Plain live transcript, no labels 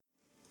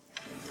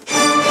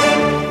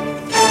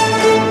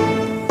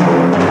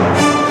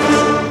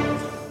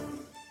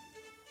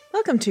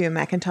Welcome to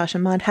Macintosh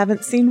and Maud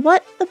Haven't Seen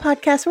What, the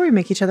podcast where we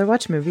make each other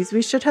watch movies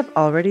we should have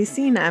already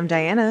seen. I'm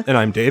Diana. And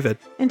I'm David.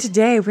 And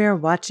today we are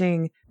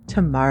watching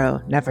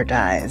Tomorrow Never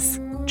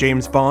Dies.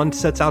 James Bond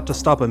sets out to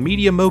stop a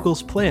media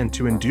mogul's plan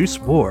to induce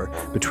war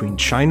between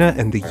China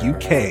and the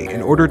UK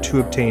in order to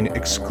obtain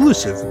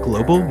exclusive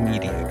global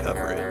media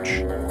coverage.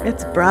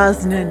 It's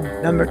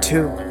Brosnan number 2.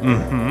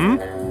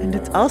 Mm-hmm. And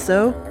it's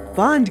also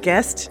Bond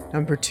guest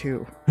number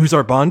 2. Who's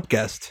our Bond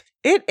guest?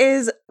 It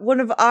is one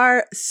of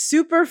our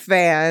super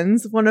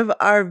fans, one of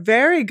our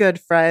very good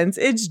friends.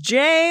 It's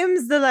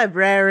James the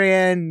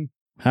Librarian.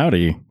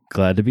 Howdy.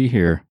 Glad to be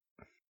here.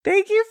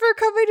 Thank you for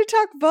coming to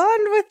talk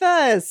Bond with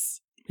us.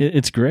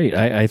 It's great.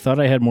 I thought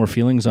I had more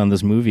feelings on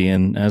this movie,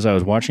 and as I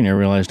was watching, I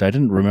realized I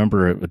didn't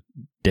remember a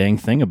dang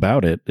thing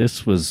about it.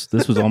 This was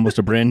almost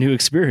a brand new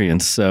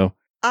experience. So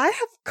I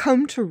have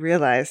come to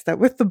realize that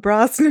with the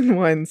Brosnan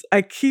ones,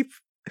 I keep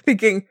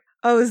thinking,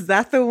 oh, is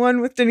that the one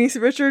with Denise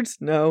Richards?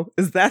 No.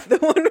 Is that the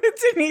one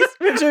with Denise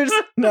Richards?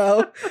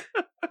 No.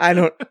 I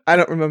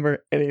don't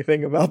remember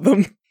anything about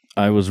them.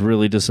 I was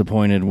really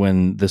disappointed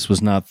when this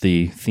was not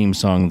the theme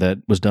song that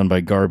was done by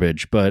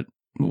Garbage, but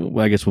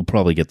I guess we'll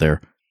probably get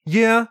there.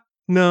 Yeah,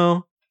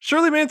 no.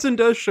 Shirley Manson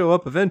does show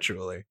up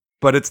eventually,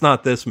 but it's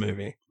not this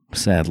movie.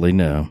 Sadly,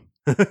 no.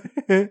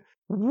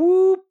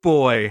 Woo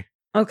boy.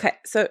 Okay,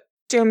 so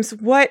James,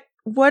 what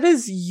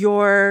is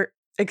your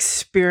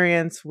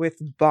experience with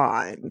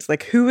Bond?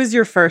 Like, who was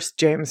your first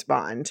James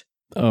Bond?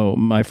 Oh,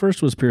 my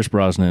first was Pierce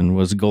Brosnan,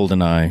 was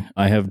GoldenEye.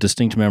 I have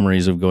distinct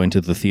memories of going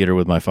to the theater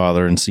with my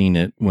father and seeing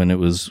it when it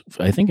was,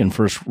 I think, in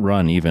first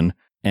run even.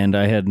 And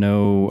I had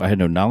no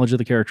knowledge of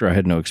the character. I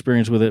had no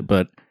experience with it,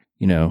 but,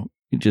 you know,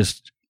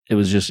 it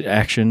was just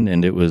action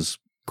and it was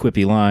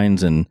quippy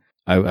lines, and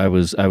I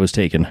was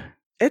taken.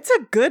 It's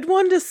a good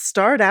one to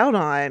start out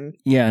on.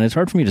 Yeah, and it's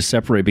hard for me to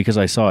separate because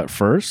I saw it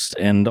first,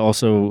 and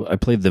also I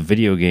played the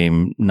video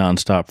game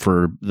nonstop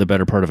for the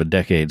better part of a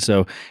decade.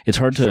 So it's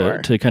hard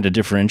to kind of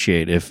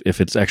differentiate if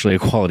it's actually a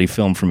quality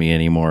film for me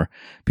anymore,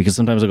 because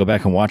sometimes I go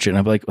back and watch it and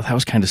I'm like, well, that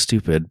was kind of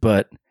stupid,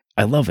 but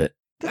I love it.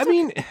 I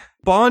mean,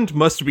 Bond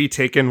must be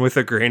taken with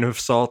a grain of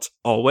salt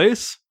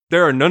always.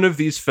 There are none of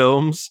these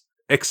films,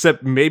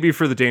 except maybe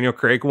for the Daniel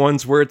Craig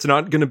ones, where it's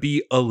not going to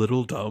be a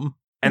little dumb,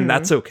 and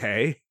that's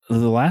okay.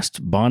 The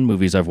last Bond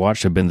movies I've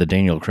watched have been the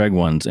Daniel Craig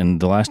ones,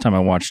 and the last time I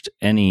watched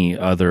any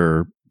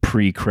other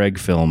pre-Craig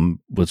film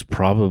was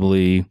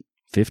probably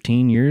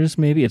 15 years,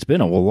 maybe. It's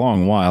been a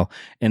long while,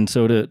 and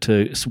so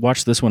to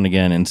watch this one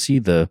again and see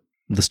the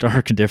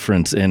stark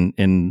difference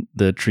in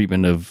the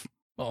treatment of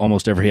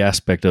almost every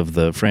aspect of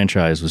the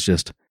franchise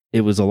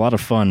it was a lot of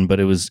fun, but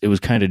it was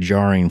kind of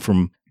jarring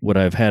from what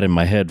I've had in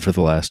my head for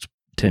the last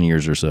 10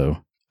 years or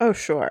so. Oh,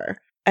 sure.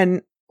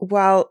 And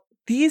while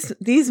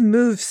these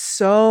move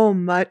so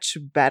much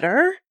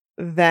better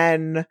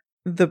than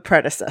the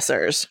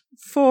predecessors,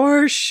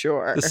 for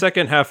sure. The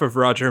second half of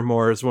Roger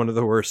Moore is one of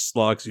the worst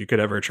slogs you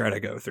could ever try to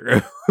go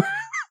through.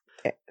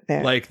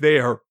 Like, they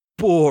are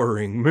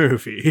boring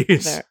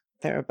movies.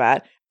 They're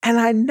bad. And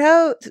I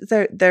know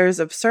there's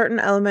a certain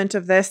element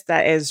of this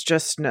that is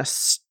just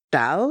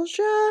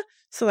nostalgia.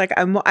 So, like,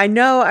 I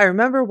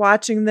remember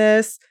watching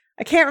this.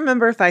 I can't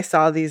remember if I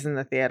saw these in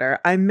the theater.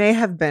 I may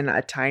have been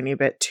a tiny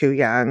bit too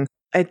young.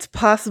 It's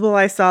possible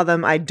I saw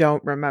them. I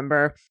don't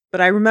remember. But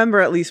I remember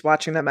at least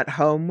watching them at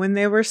home when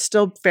they were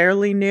still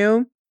fairly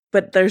new.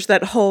 But there's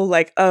that whole,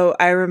 like, oh,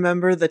 I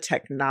remember the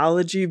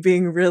technology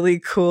being really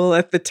cool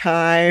at the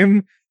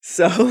time.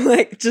 So,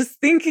 like,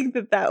 just thinking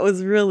that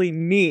was really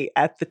neat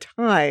at the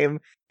time,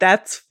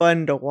 that's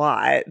fun to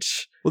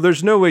watch. Well,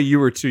 there's no way you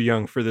were too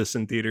young for this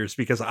in theaters,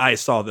 because I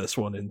saw this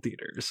one in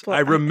theaters. Well,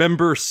 I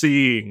remember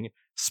seeing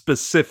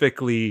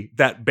specifically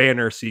that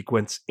banner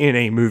sequence in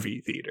a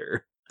movie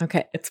theater.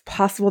 Okay, it's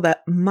possible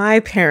that my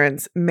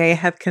parents may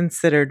have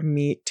considered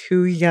me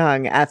too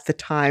young at the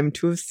time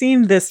to have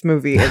seen this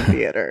movie in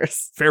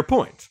theaters. Fair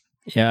point.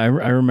 Yeah, I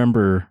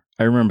remember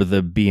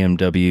the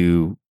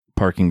BMW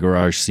parking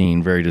garage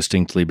scene very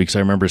distinctly, because I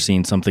remember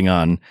seeing something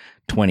on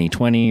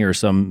 2020 or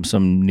some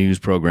news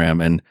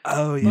program and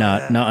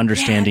not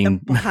understanding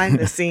behind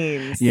the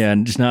scenes. Yeah,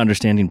 and just not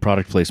understanding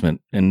product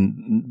placement.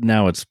 And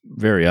now it's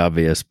very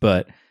obvious,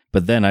 but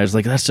then I was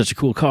like, that's such a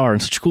cool car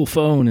and such a cool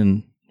phone,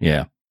 and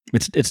yeah.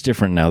 It's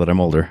different now that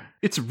I'm older.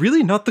 It's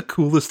really not the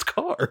coolest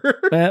car.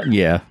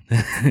 Yeah.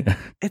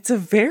 It's a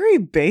very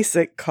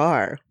basic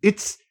car.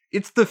 It's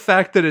the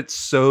fact that it's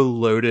so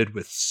loaded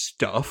with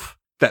stuff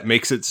that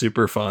makes it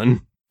super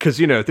fun.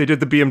 Because, you know, they did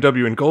the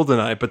BMW in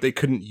GoldenEye, but they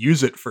couldn't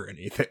use it for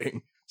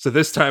anything. So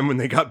this time when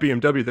they got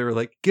BMW, they were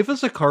like, give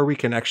us a car we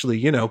can actually,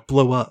 you know,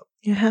 blow up.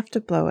 You have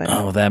to blow it.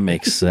 Oh, that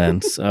makes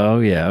sense. Oh,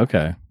 yeah.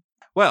 Okay.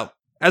 Well,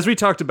 as we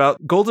talked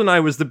about,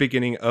 GoldenEye was the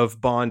beginning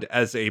of Bond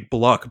as a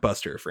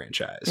blockbuster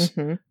franchise.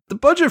 Mm-hmm. The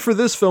budget for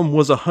this film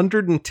was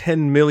 $110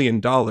 million.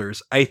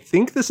 I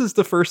think this is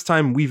the first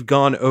time we've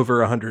gone over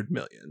 $100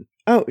 million.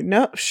 Oh,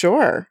 no,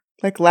 sure.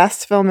 Like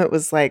last film, it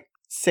was like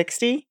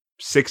 60.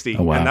 60,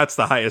 oh, wow. And that's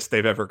the highest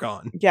they've ever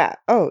gone. Yeah.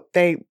 Oh,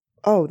 they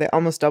Oh, they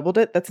almost doubled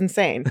it? That's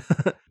insane.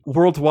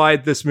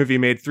 Worldwide, this movie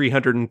made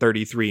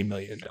 $333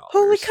 million.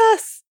 Holy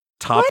cuss.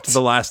 Topped What?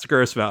 the last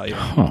gross value.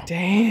 Huh.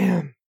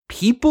 Damn.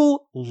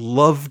 People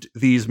loved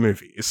these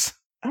movies.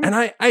 Oh. And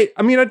I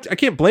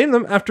can't blame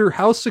them after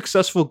how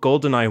successful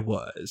GoldenEye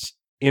was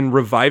in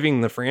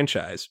reviving the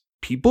franchise.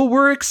 People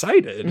were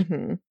excited.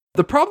 Mhm.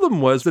 The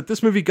problem was that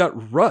this movie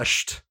got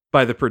rushed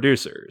by the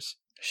producers.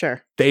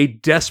 Sure. They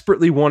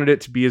desperately wanted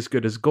it to be as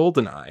good as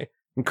GoldenEye.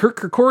 And Kirk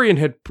Kerkorian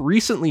had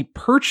recently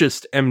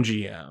purchased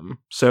MGM.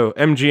 So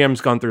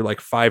MGM's gone through like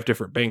 5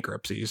 different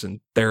bankruptcies and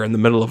they're in the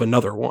middle of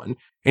another one.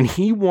 And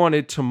he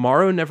wanted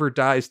Tomorrow Never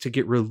Dies to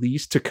get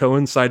released to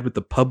coincide with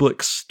the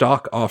public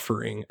stock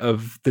offering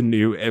of the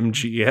new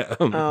MGM.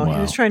 Oh, he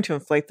Wow. was trying to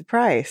inflate the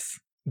price.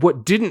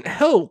 What didn't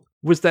help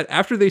was that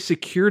after they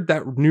secured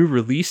that new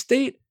release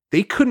date,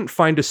 they couldn't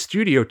find a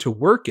studio to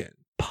work in.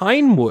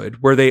 Pinewood,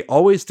 where they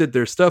always did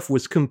their stuff,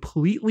 was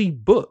completely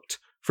booked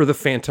for The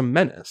Phantom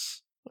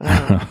Menace.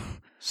 Oh.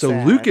 So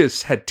Sad.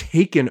 Lucas had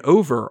taken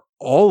over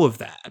all of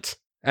that.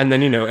 And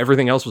then,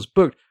 everything else was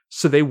booked.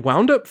 So they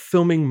wound up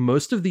filming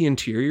most of the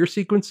interior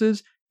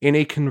sequences in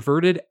a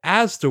converted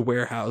Asda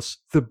warehouse,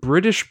 the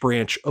British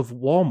branch of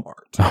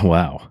Walmart. Oh,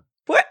 wow.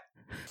 What?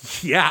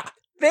 Yeah,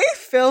 They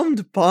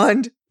filmed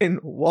Bond in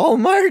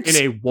Walmart? in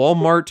a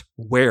Walmart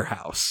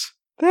warehouse.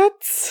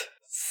 That's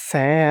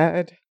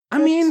sad. I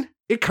mean,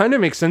 it kind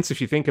of makes sense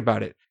if you think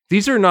about it.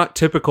 These are not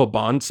typical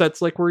Bond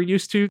sets like we're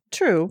used to.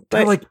 True.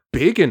 They're But like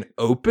big and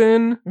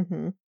open,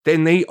 Mhm.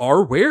 and they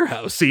are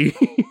warehousey.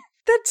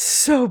 That's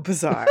so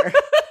bizarre.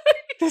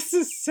 This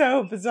is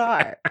so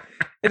bizarre.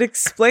 It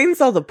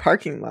explains all the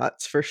parking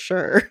lots for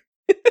sure.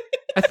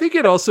 I think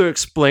it also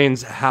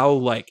explains how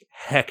like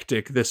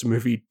hectic this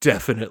movie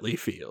definitely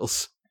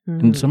feels.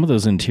 And some of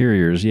those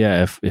interiors,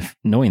 yeah, if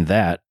knowing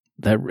that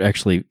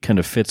actually kind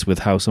of fits with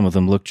how some of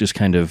them look, just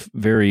kind of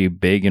very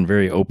big and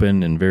very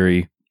open and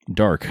very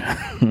dark.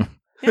 Yeah,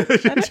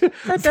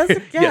 that does,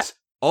 yeah. Yes,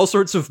 all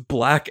sorts of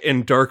black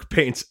and dark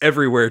paints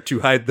everywhere to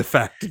hide the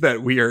fact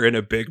that we are in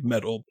a big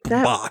metal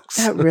box.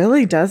 That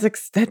really does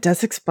that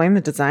does explain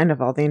the design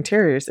of all the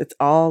interiors. It's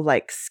all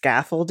like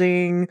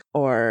scaffolding,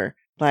 or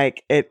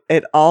like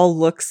it all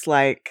looks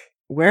like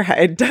warehouse.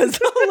 It does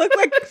all look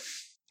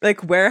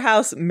like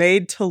warehouse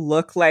made to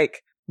look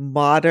like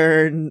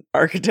modern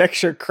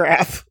architecture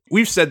crap.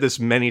 We've said this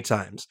many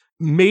times.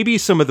 Maybe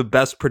some of the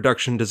best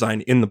production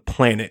design in the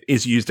planet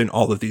is used in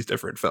all of these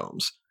different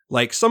films.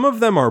 Like, some of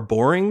them are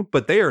boring,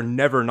 but they are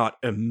never not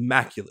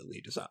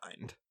immaculately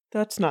designed.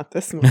 That's not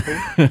this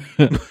movie.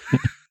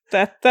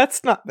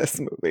 That's not this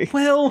movie.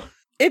 Well,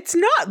 It's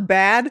not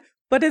bad,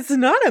 but it's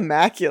not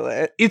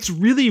immaculate. it's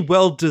really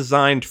well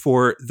designed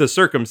for the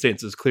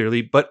circumstances,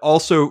 clearly, but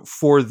also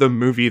for the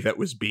movie that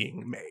was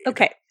being made.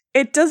 Okay.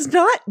 It does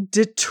not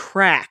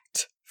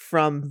detract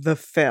from the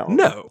film.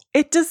 No.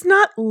 It does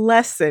not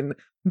lessen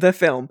the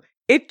film.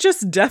 It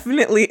just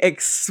definitely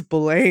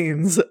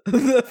explains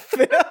the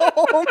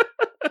film.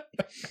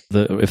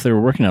 If they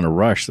were working on a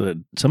rush,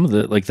 some of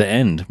the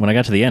end, when I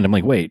got to the end, I'm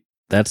like, wait,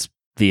 that's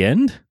the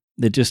end?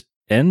 It just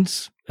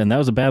ends? And that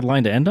was a bad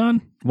line to end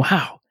on?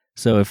 Wow.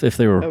 So if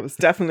they were... That was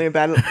definitely a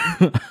bad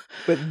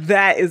but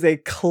that is a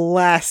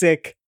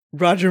classic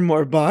Roger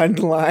Moore Bond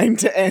line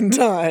to end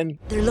on.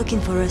 They're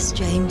looking for us,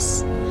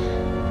 James.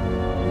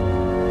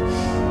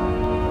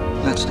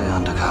 Let's stay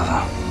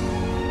undercover.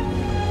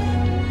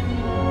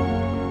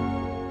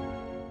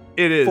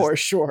 It is. For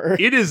sure.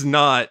 It is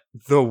not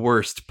the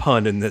worst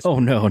pun in this. Oh,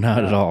 no,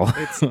 not at all.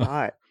 It's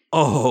not.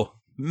 Oh,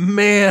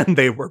 man,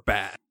 they were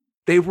bad.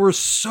 They were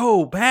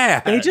so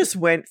bad. They just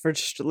went for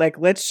like,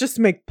 let's just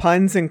make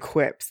puns and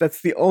quips.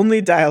 That's the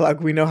only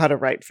dialogue we know how to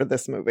write for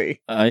this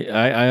movie.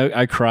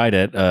 I cried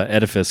at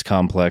Edifice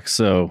Complex,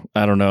 so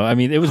I don't know. I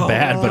mean, it was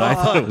bad, but I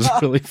thought it was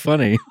really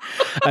funny.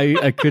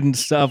 I couldn't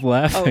stop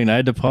laughing. I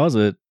had to pause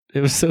it.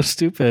 It was so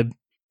stupid.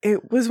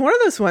 It was one of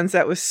those ones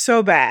that was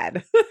so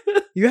bad.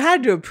 You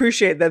had to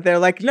appreciate that they're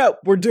like, nope,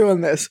 we're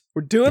doing this.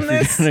 We're doing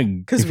this.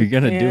 If you're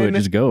gonna do it,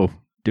 just go.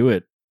 Do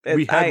it.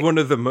 We had one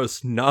of the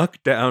most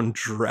knockdown,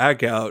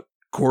 drag out,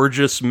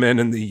 gorgeous men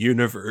in the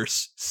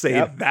universe say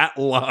Yep. that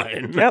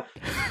line. Yep.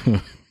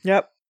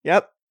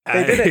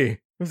 They did it. It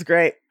was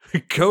great.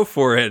 Go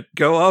for it.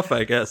 Go off,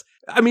 I guess.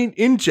 I mean,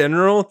 in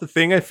general, the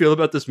thing I feel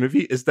about this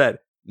movie is that,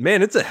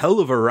 man, it's a hell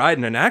of a ride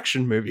in an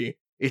action movie.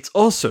 It's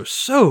also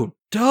so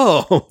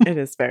dumb. It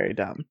is very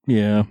dumb.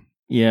 Yeah,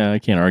 I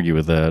can't argue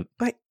with that.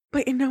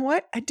 But you know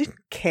what? I didn't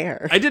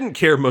care. I didn't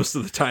care most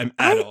of the time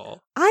at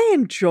all. I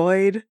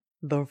enjoyed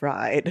the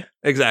ride.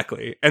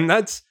 Exactly. And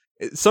that's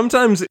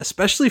sometimes,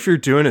 especially if you're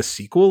doing a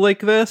sequel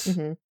like this,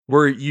 Mhm.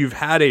 where you've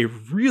had a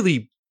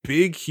really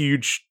big,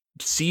 huge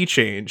sea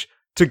change,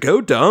 to go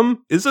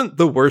dumb isn't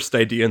the worst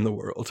idea in the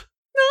world.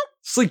 No.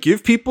 It's like,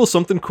 give people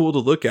something cool to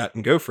look at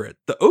and go for it.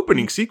 The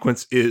opening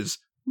sequence is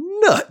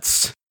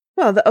nuts.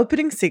 Well, the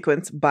opening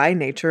sequence, by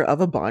nature of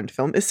a Bond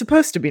film, is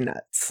supposed to be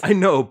nuts. I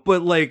know,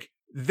 but like,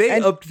 they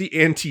And- upped the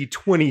ante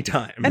 20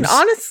 times. And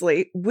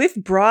honestly, with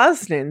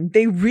Brosnan,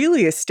 they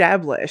really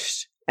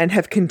established and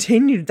have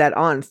continued that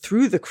on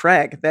through the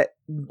Craig, that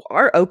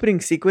our opening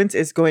sequence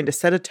is going to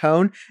set a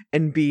tone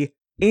and be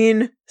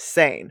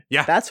insane.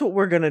 Yeah. That's what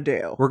we're going to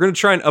do. We're going to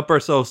try and up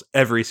ourselves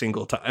every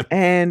single time.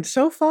 And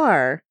so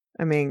far,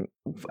 I mean,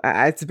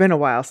 it's been a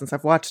while since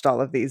I've watched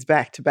all of these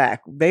back to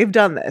back. They've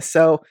done this.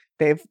 So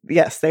they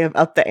have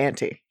upped the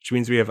ante. Which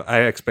means we have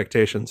high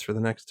expectations for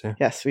the next two.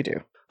 Yes, we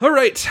do. All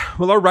right.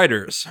 Well, our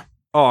writers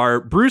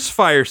are Bruce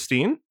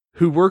Firestein,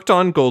 who worked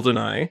on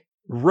GoldenEye,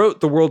 wrote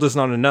The World Is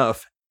Not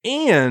Enough,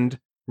 and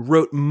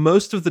wrote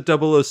most of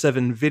the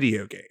 007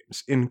 video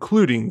games,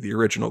 including the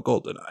original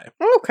GoldenEye.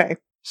 Okay.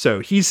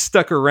 So he's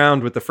stuck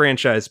around with the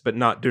franchise, but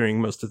not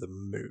doing most of the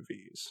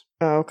movies.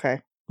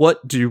 Okay.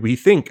 What do we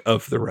think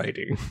of the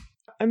writing?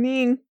 I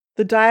mean,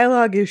 the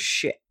dialogue is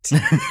shit.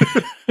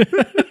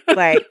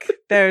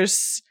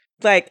 There's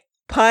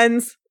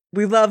puns.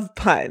 We love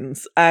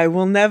puns. I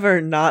will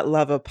never not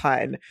love a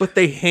pun. But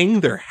they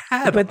hang their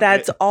hat But on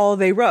that's it. all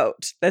they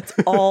wrote. That's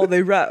all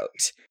they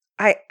wrote.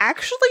 I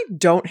actually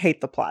don't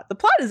hate the plot. The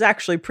plot is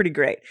actually pretty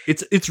great.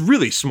 It's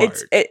really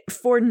smart.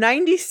 For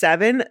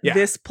 97, Yeah.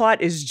 this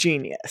plot is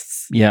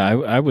genius. Yeah,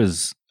 I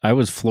was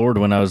floored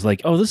when I was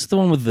like, oh, this is the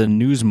one with the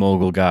news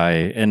mogul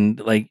guy. And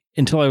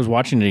until I was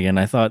watching it again,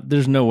 I thought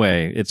there's no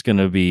way it's going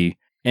to be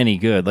any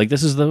good.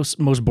 This is the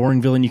most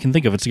boring villain you can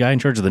think of. It's the guy in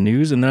charge of the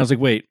news. And then I was like,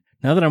 wait,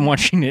 now that I'm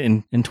watching it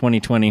in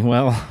 2020,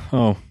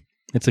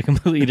 it's a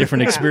completely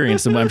different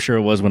experience than I'm sure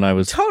it was when I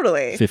was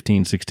Totally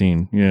 15,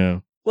 16. Yeah.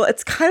 Well,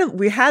 it's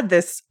we had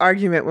this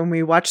argument when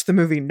we watched the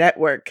movie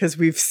Network, because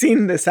we've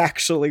seen this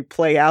actually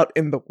play out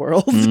in the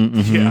world.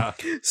 Mm-hmm. Yeah.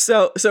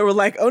 So we're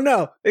like, oh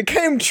no, it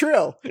came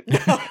true.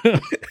 No.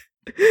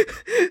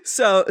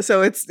 So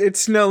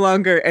it's no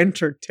longer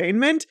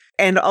entertainment.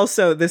 And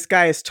also this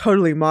guy is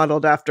totally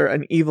modeled after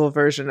an evil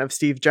version of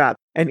Steve Jobs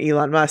and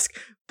Elon Musk.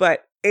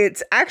 But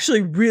it's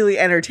actually really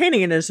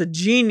entertaining, and it's a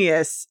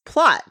genius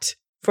plot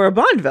for a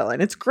Bond villain.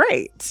 It's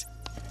great.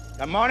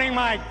 Good morning,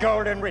 my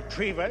golden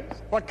retrievers.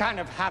 What kind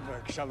of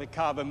havoc shall the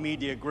Carver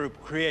Media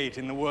Group create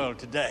in the world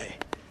today?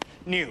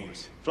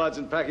 News. Floods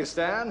in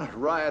Pakistan,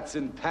 riots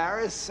in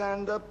Paris,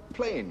 and a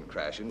plane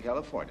crash in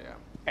California.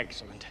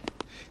 Excellent.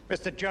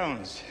 Mr.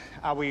 Jones,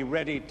 are we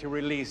ready to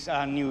release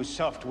our new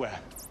software?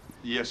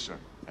 Yes, sir.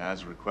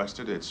 As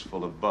requested, it's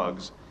full of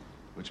bugs,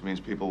 which means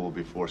people will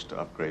be forced to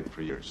upgrade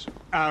for years.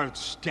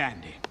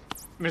 Outstanding.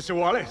 Mr.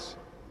 Wallace,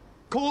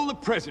 call the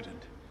president.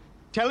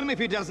 Tell him if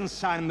he doesn't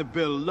sign the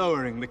bill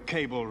lowering the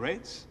cable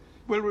rates,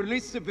 we'll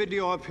release the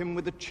video of him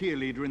with a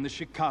cheerleader in the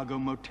Chicago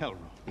motel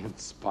room.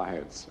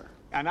 Inspired, sir.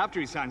 And after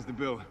he signs the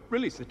bill,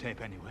 release the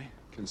tape anyway.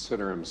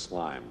 Consider him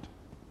slimed.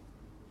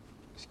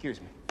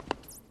 Excuse me.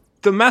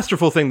 The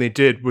masterful thing they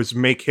did was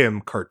make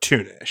him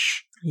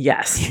cartoonish.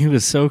 Yes. He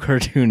was so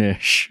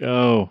cartoonish.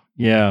 Oh,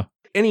 yeah.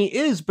 And he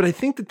is, but I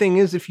think the thing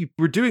is, if you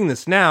were doing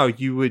this now,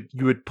 you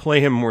would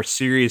play him more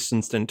serious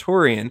and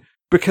stentorian,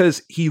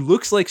 because he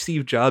looks like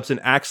Steve Jobs and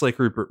acts like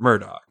Rupert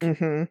Murdoch.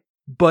 Mm-hmm.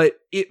 But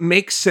it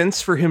makes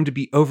sense for him to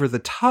be over the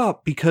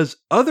top, because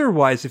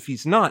otherwise, if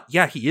he's not,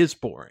 yeah, he is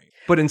boring.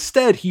 But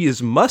instead, he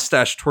is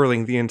mustache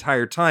twirling the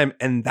entire time,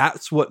 and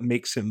that's what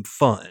makes him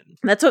fun.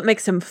 That's what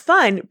makes him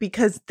fun,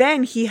 because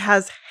then he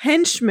has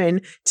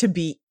henchmen to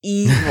be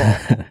evil.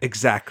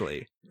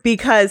 Exactly.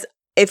 Because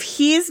if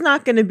he's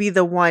not going to be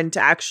the one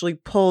to actually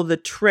pull the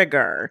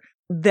trigger,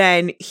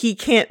 then he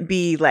can't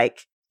be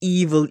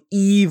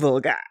evil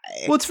guy.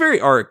 Well, it's very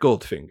Auric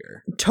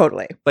Goldfinger.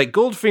 Totally.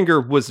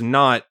 Goldfinger was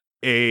not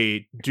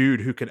a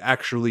dude who could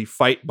actually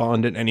fight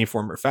Bond in any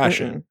form or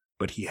fashion,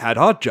 but he had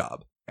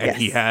Oddjob, and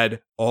he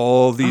had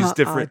all these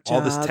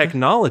all this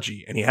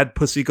technology, and he had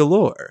pussy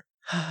galore.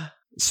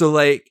 So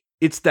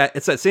it's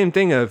that same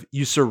thing of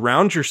you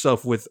surround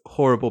yourself with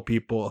horrible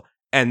people,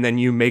 and then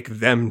you make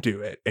them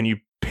do it, and you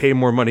pay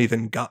more money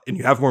than God, and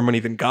you have more money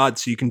than God,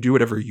 so you can do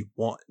whatever you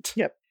want.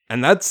 Yep.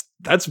 And that's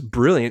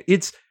brilliant.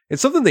 It's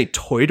something they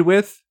toyed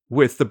with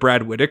the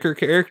Brad Whitaker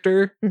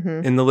character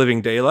in The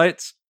Living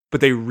Daylights, but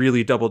they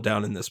really doubled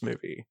down in this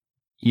movie.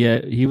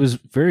 Yeah, he was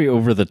very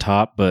over the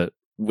top, but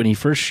when he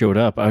first showed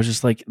up, I was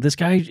just like, this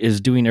guy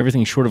is doing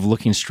everything short of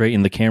looking straight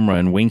in the camera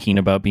and winking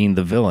about being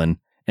the villain.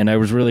 And I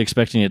was really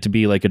expecting it to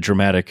be like a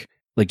dramatic,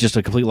 just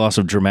a complete loss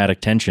of dramatic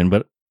tension,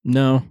 but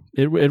no,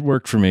 it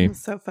worked for me. It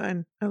was so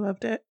fun. I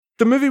loved it.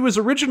 The movie was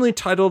originally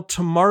titled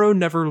Tomorrow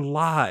Never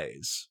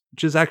Lies,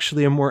 which is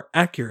actually a more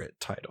accurate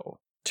title.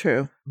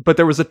 True. But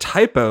there was a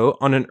typo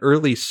on an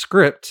early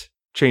script,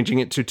 changing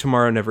it to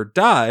Tomorrow Never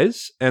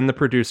Dies, and the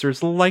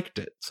producers liked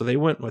it, so they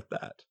went with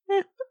that.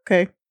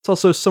 Okay. It's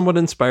also somewhat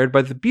inspired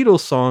by the Beatles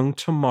song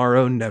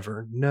Tomorrow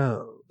Never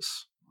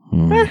Knows.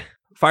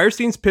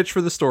 Firestein's pitch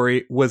for the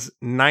story was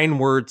 9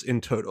 words in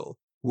total.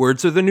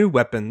 Words are the new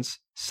weapons,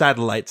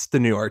 satellites the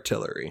new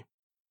artillery.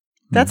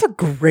 That's a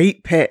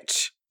great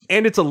pitch.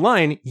 And it's a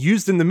line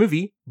used in the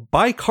movie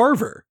by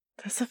Carver.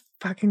 That's a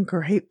fucking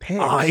great pitch.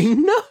 I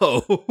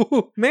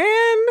know.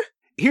 Man.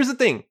 Here's the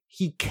thing.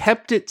 He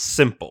kept it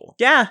simple.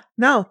 Yeah.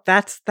 No,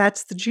 that's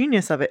the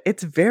genius of it.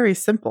 It's very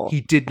simple.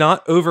 He did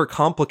not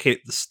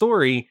overcomplicate the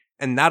story,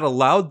 And that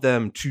allowed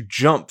them to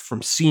jump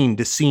from scene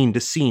to scene to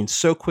scene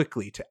so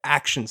quickly to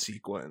action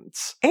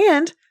sequence.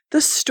 And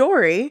the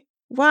story,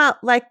 while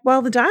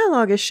the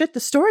dialogue is shit,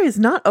 the story is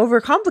not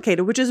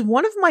overcomplicated, which is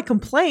one of my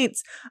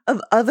complaints of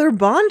other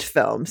Bond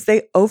films.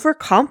 They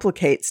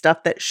overcomplicate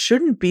stuff that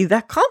shouldn't be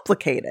that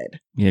complicated.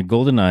 Yeah,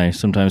 GoldenEye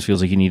sometimes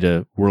feels like you need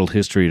a world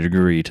history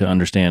degree to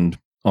understand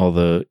all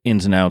the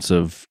ins and outs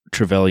of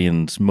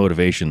Trevelyan's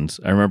motivations.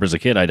 I remember as a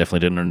kid, I definitely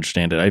didn't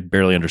understand it. I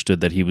barely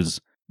understood that he was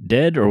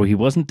dead, or he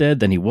wasn't dead,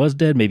 then he was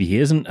dead, maybe he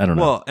isn't, I don't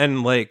know. Well,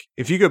 and like,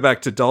 if you go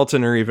back to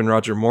Dalton or even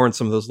Roger Moore and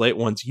some of those late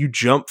ones, you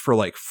jump for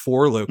like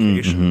 4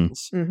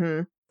 locations.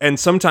 Mm-hmm. And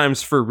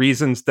sometimes for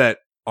reasons that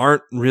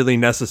aren't really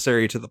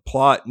necessary to the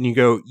plot, and you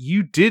go,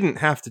 you didn't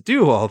have to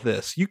do all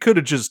this. You could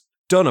have just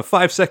done a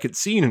 5-second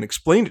scene and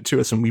explained it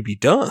to us and we'd be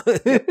done.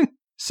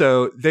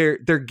 So they're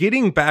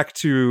getting back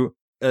to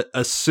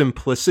a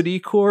simplicity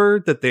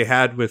core that they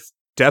had with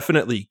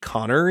definitely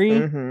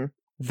Connery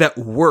that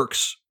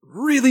works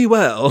really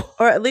well.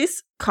 Or at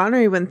least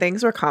Connery, when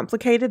things were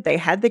complicated, they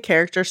had the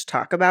characters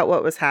talk about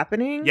what was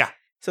happening. Yeah.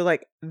 So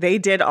like they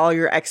did all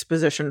your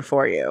exposition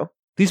for you.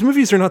 These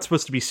movies are not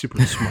supposed to be super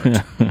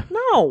smart.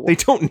 No. They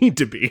don't need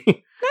to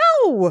be.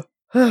 No.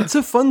 It's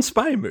a fun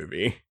spy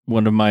movie.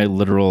 One of my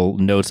literal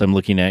notes I'm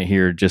looking at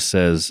here just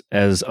says,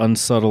 as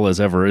unsubtle as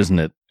ever, isn't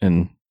it?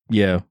 And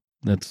yeah,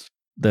 that's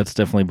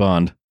definitely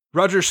Bond.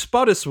 Roger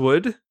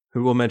Spottiswoode,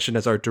 who we'll mention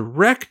as our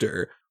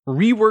director,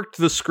 reworked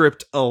the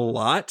script a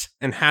lot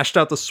and hashed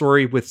out the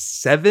story with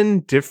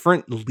 7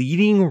 different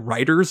leading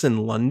writers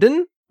in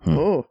London.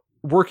 Oh.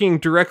 Working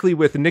directly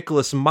with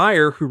Nicholas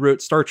Meyer, who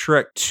wrote Star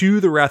Trek II,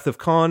 The Wrath of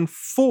Khan,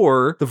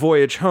 4, The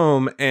Voyage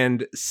Home,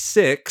 and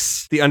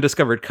 6, The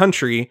Undiscovered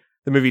Country,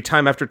 the movie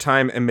Time After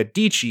Time, and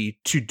Medici,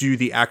 to do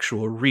the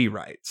actual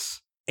rewrites.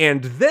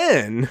 And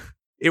then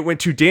it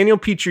went to Daniel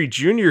Petrie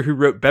Jr., who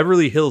wrote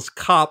Beverly Hills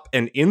Cop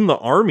and In the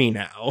Army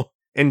Now,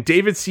 and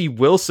David C.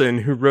 Wilson,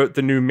 who wrote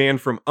The New Man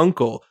from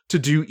U.N.C.L.E., to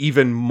do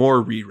even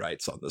more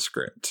rewrites on the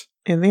script.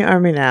 In the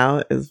Army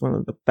Now is one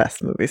of the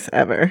best movies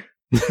ever.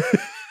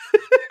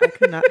 I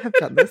could not have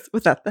done this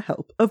without the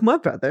help of my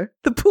brother,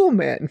 the pool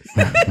man.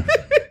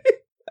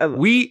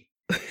 We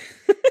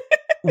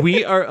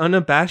are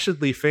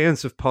unabashedly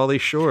fans of Pauly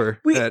Shore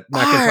at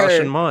Macintosh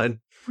and Mod.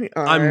 We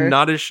are. I'm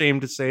not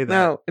ashamed to say that.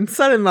 No, and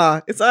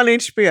Son-in-Law, it's on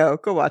HBO.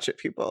 Go watch it,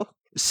 people.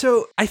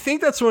 So I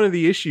think that's one of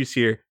the issues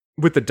here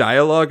with the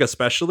dialogue,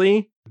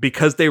 especially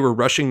because they were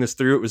rushing this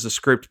through. It was a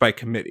script by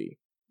committee.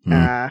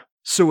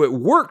 So it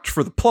worked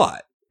for the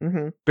plot.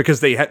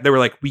 Because they were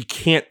like, we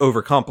can't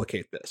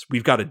overcomplicate this.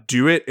 We've got to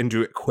do it and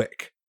do it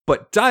quick.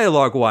 But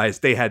dialogue-wise,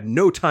 they had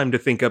no time to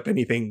think up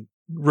anything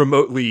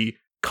remotely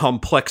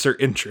complex or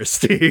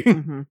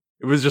interesting.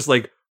 It was just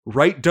like,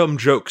 write dumb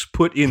jokes,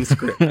 put in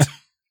script.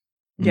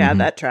 Yeah,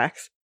 that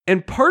tracks.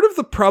 And part of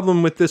the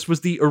problem with this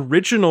was the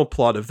original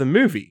plot of the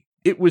movie.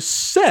 It was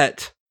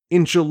set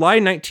in July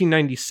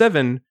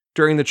 1997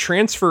 during the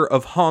transfer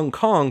of Hong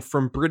Kong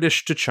from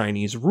British to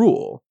Chinese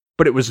rule.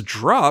 But it was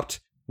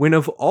dropped when,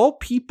 of all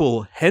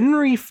people,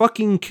 Henry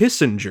fucking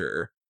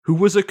Kissinger, who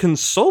was a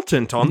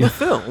consultant on the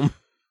film,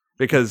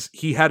 because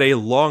he had a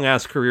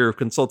long-ass career of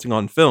consulting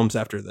on films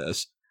after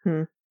this,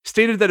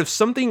 stated that if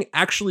something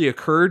actually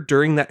occurred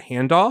during that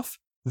handoff,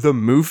 the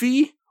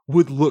movie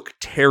would look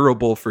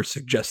terrible for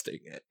suggesting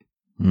it.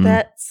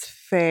 That's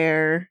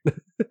fair.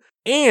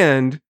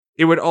 And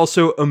it would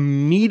also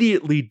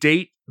immediately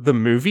date the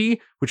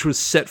movie, which was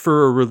set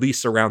for a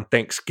release around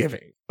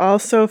Thanksgiving.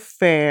 Also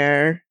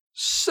fair.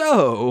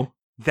 So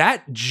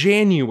that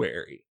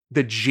January,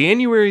 the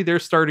January they're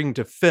starting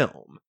to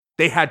film,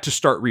 they had to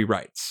start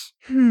rewrites.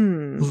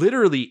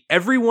 Literally,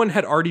 everyone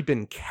had already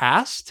been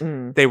cast.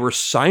 They were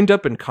signed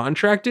up and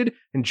contracted.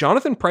 And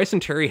Jonathan Pryce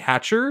and Terry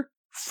Hatcher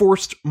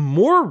forced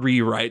more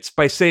rewrites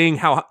by saying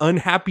how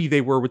unhappy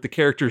they were with the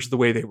characters the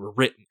way they were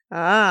written.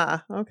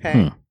 Ah,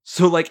 okay.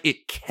 So, like,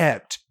 it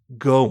kept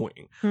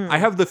going. I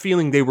have the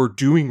feeling they were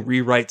doing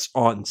rewrites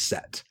on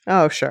set.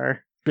 Oh,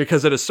 sure.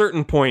 Because at a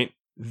certain point,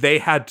 they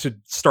had to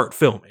start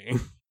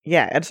filming.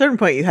 Yeah, at a certain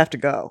point, you have to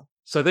go.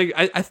 So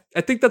I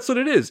think that's what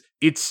it is.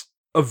 It's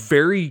a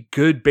very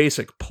good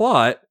basic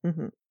plot,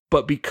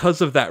 but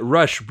because of that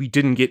rush, we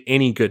didn't get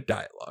any good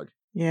dialogue.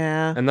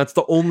 Yeah. And that's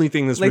the only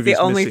thing this movie is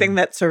the only missing. thing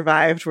that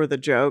survived were the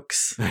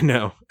jokes. I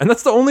know. And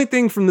that's the only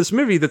thing from this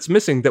movie that's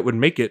missing that would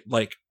make it,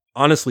 like,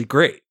 honestly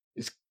great.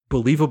 Is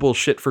believable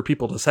shit for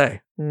people to say.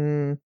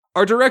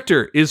 Our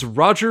director is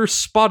Roger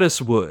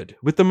Spottiswoode,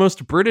 with the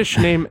most British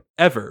name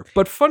ever.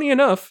 But funny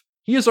enough,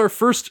 he is our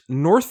first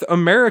North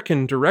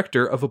American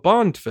director of a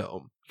Bond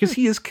film, because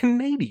he is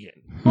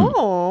Canadian.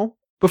 Oh.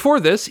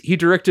 Before this, he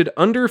directed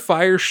Under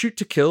Fire, Shoot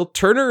to Kill,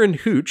 Turner and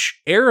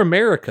Hooch, Air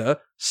America,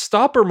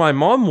 Stop or My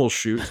Mom Will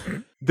Shoot,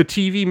 the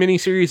TV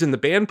miniseries And the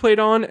Band Played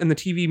On, and the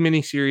TV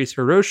miniseries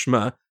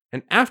Hiroshima.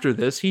 And after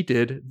this, he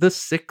did The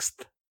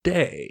Sixth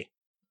Day.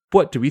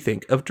 What do we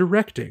think of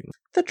directing?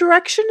 The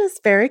direction is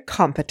very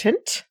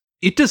competent.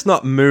 It does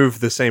not move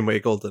the same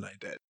way GoldenEye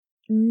did.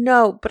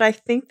 No, but I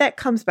think that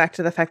comes back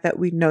to the fact that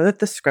we know that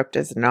the script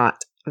is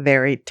not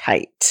very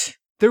tight.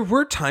 There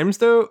were times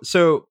though,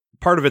 so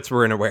part of it's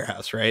we're in a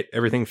warehouse, right?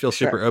 Everything feels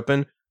Sure. super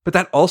open. But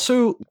that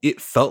also, it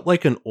felt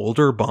like an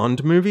older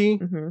Bond movie.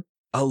 Mm-hmm.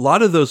 A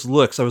lot of those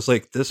looks, I was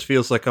like, this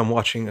feels like I'm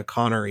watching a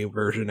Connery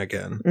version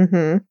again.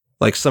 Mm-hmm.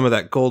 Like some of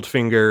that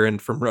Goldfinger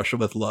and From Russia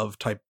with Love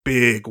type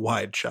big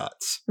wide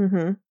shots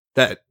Mm-hmm.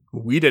 that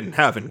we didn't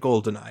have in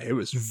GoldenEye. It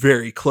was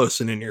very close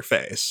and in your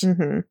face.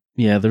 Mm-hmm.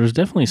 Yeah, there was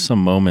definitely some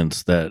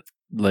moments that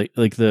like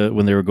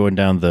when they were going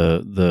down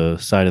the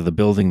side of the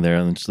building there,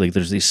 and it's like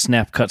there's these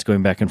snap cuts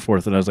going back and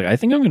forth, and I was like, I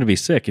think I'm going to be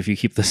sick if you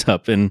keep this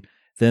up. And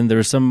then there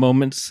were some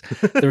moments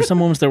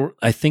that were,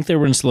 I think they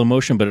were in slow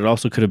motion, but it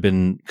also could have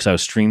been because I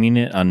was streaming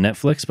it on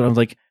Netflix. But I was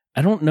like,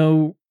 I don't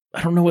know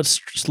what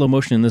slow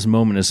motion in this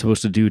moment is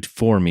supposed to do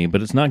for me,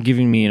 but it's not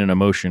giving me an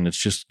emotion. It's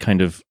just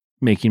kind of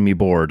making me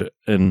bored.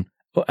 And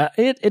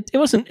it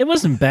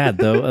wasn't bad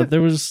though.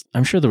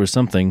 I'm sure there was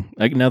something.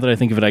 Now that I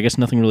think of it, I guess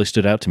nothing really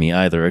stood out to me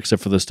either,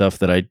 except for the stuff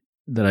that I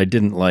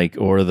didn't like,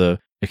 or the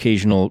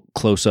occasional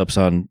close-ups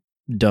on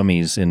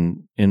dummies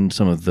in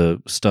some of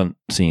the stunt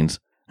scenes.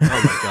 Oh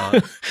my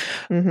God.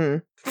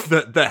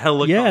 Mm-hmm. The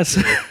helicopter.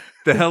 Yes.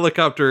 The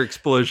helicopter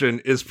explosion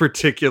is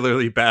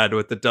particularly bad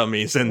with the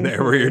dummies in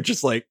there, where you're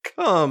just like,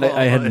 come on.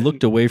 I had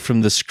looked away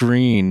from the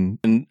screen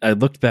and I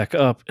looked back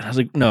up and I was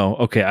like, no,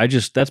 okay,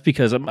 that's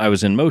because I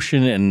was in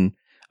motion, and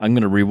I'm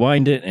going to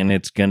rewind it, and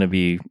it's going to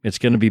be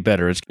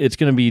better. It's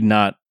going to be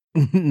not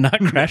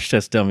crash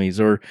test dummies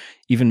or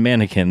even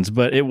mannequins,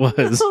 but it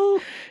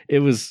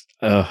was,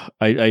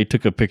 I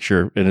took a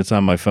picture and it's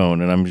on my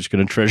phone, and I'm just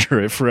going to treasure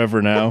it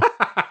forever now.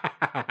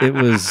 It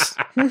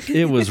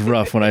was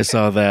rough when I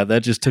saw that.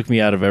 That just took me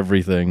out of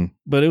everything,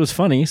 but it was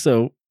funny.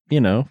 So,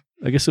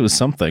 I guess it was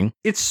something.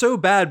 It's so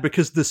bad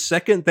because the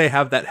second they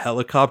have that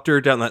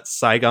helicopter down that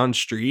Saigon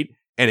street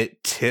and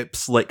it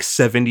tips like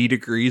 70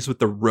 degrees with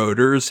the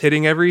rotors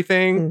hitting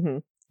everything, Mm-hmm.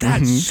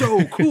 that's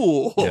so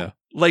cool. Yeah.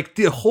 Like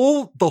the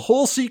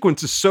whole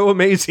sequence is so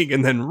amazing,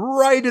 and then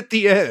right at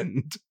the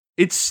end,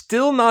 it's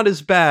still not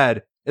as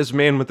bad as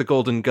Man with the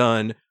Golden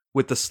Gun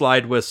with the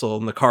slide whistle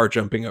and the car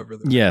jumping over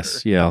the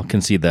Yes, river. yeah, I'll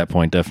concede that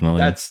point, definitely.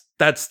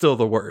 That's still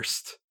the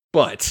worst.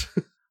 But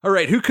all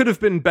right, who could have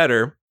been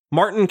better?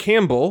 Martin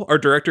Campbell, our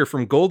director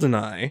from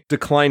GoldenEye,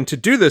 declined to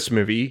do this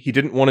movie. He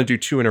didn't want to do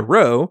 2 in a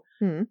row,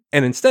 and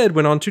instead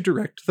went on to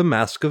direct The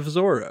Mask of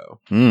Zorro.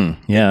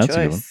 Yeah, that's a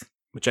good one.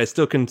 Which I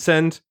still can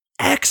send.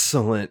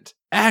 Excellent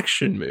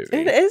action movie.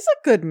 It is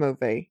a good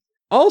movie.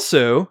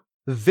 Also,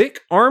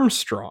 Vic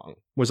Armstrong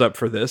was up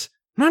for this.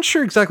 I'm not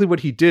sure exactly what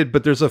he did,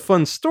 but there's a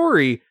fun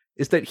story,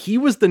 is that he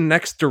was the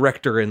next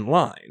director in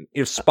line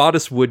if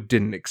Spottiswoode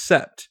didn't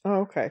accept.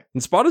 Oh, okay.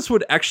 And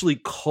Spottiswoode actually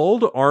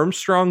called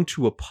Armstrong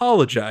to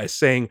apologize,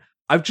 saying,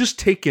 I've just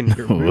taken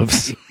your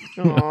movie.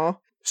 Aw.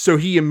 So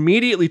he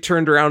immediately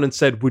turned around and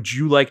said, would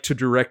you like to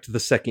direct the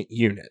second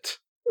unit?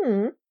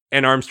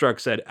 And Armstrong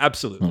said,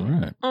 absolutely. All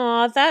right.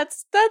 Aw,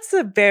 that's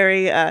a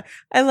very, I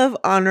love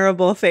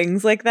honorable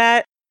things like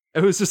that.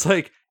 It was just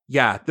like,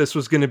 yeah, this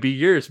was going to be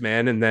yours,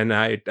 man. And then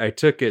I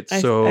took it.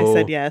 So I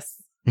said yes.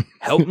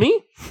 Help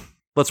me.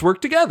 Let's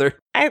work together.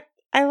 I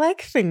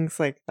like things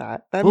like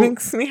that. That Well,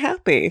 makes me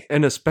happy.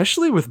 And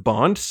especially with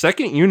Bond,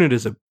 second unit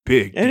is a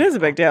big deal. It is a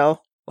big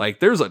deal. Like,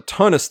 there's a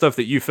ton of stuff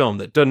that you film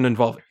that doesn't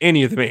involve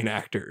any of the main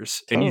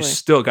actors, and you Totally.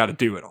 still got to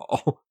do it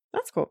all.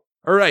 That's cool.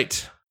 All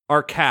right,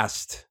 our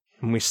cast.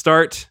 And we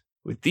start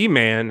with the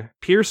man,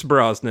 Pierce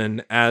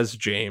Brosnan, as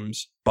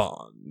James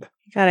Bond.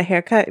 He got a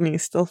haircut and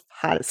he's still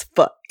hot as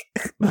fuck.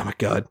 Oh my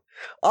God.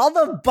 All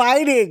the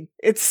biting.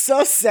 It's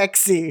so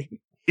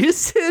sexy.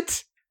 Is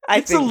it? I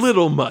It's think a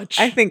little much.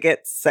 I think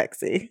it's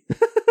sexy.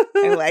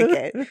 I like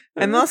it.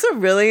 I'm also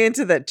really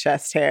into the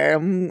chest hair.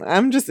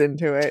 I'm just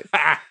into it.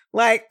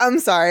 Like, I'm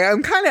sorry.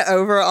 I'm kind of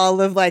over all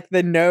of like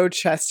the no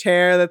chest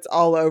hair that's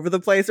all over the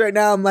place right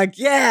now. I'm like,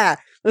 yeah,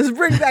 let's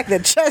bring back the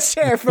chest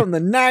hair from the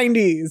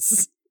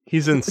 90s.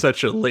 He's in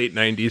such a late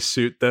 90s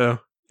suit, though.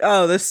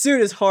 Oh, the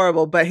suit is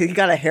horrible, but he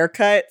got a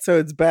haircut, so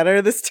it's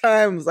better this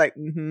time. I was like,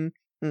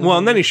 Well,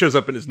 and then he shows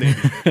up in his navy.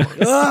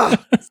 Ugh.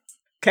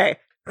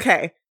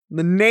 Okay.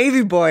 The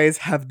Navy boys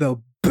have the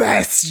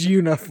best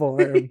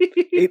uniform.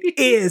 It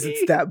is.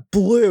 It's that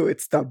blue.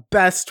 It's the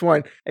best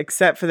one,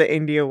 except for the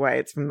India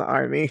whites from the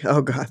Army.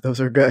 Oh, God,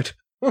 those are good.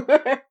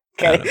 Okay.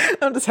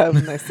 I'm just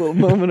having a nice little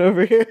moment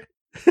over here.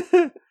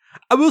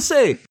 I will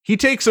say, he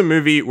takes a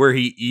movie where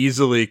he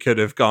easily could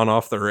have gone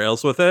off the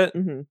rails with it,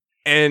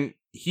 and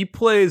he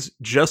plays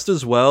just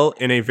as well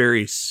in a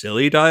very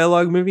silly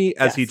dialogue movie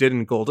as he did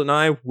in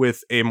GoldenEye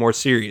with a more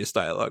serious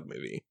dialogue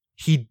movie.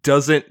 He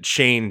doesn't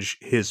change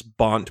his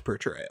Bond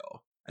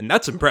portrayal, and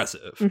that's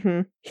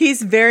impressive.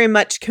 He's very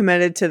much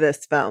committed to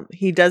this film.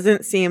 He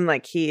doesn't seem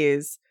like he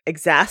is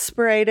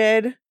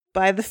exasperated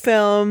by the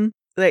film.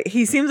 Like,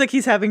 he seems like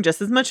he's having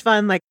just as much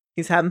fun. Like,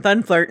 he's having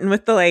fun flirting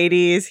with the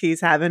ladies.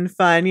 He's having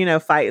fun,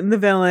 fighting the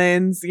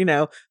villains,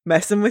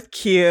 messing with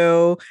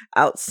Q,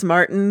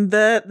 outsmarting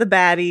the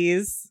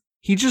baddies.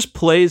 He just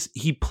plays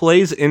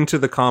into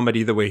the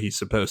comedy the way he's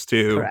supposed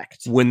to.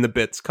 Correct. When the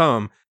bits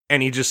come,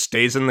 and he just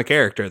stays in the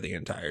character the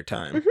entire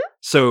time.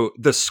 So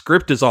the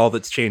script is all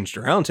that's changed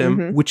around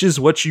him, which is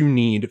what you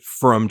need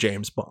from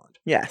James Bond.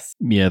 Yes.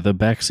 Yeah, the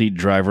backseat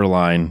driver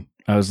line.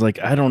 I was like,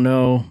 I don't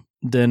know.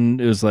 Then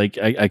it was like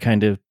I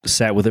kind of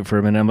sat with it for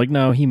a minute. I'm like,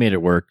 no, he made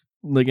it work.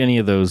 Like any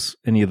of those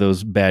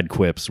bad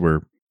quips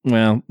were,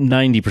 well,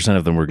 90%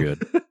 of them were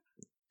good.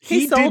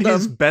 He sold did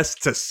his them.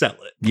 best to sell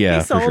it. Yeah,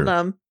 He sold for sure.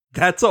 them.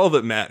 That's all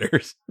that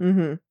matters.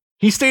 Mm-hmm.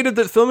 He stated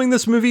that filming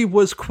this movie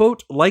was,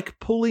 quote, like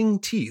pulling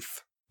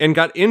teeth, and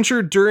got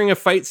injured during a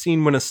fight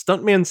scene when a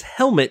stuntman's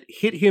helmet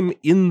hit him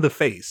in the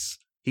face.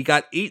 He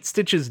got 8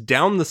 stitches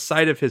down the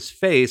side of his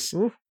face,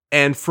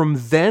 and from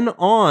then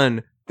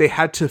on, they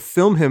had to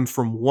film him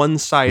from one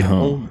side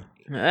only.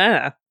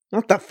 Ah,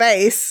 not the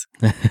face.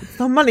 It's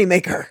the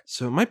moneymaker.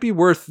 So it might be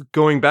worth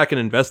going back and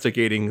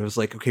investigating. It was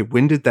like, okay,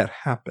 when did that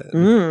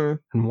happen?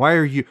 And why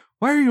are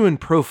you in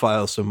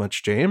profile so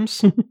much,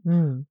 James?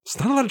 It's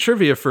not a lot of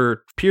trivia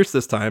for Pierce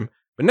this time.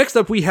 But next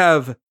up, we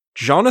have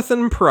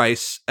Jonathan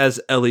Pryce as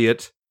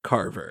Elliot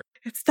Carver.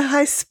 It's the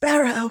High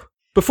Sparrow.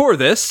 Before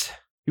this,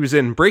 he was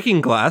in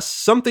Breaking Glass,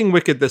 Something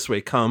Wicked This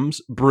Way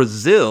Comes,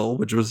 Brazil,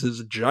 which was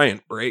his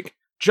giant break,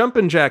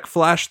 Jumpin' Jack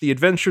Flash, The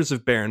Adventures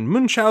of Baron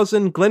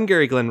Munchausen,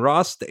 Glengarry Glen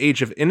Ross, The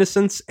Age of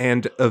Innocence,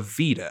 and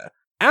Evita.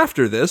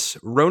 After this,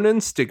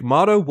 Ronin,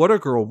 Stigmata, What a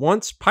Girl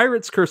Wants,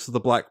 Pirates Curse of the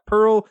Black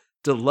Pearl,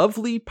 De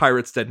Lovely,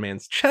 Pirates Dead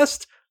Man's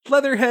Chest,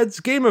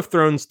 Leatherheads, Game of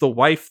Thrones, The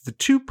Wife, The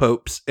Two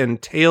Popes,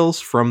 and Tales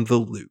from the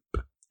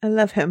Loop. I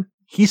love him.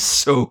 He's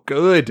so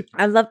good.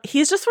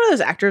 He's just one of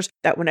those actors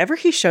that whenever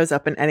he shows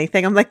up in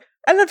anything, I'm like,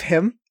 I love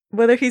him.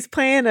 Whether he's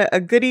playing a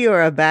goodie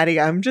or a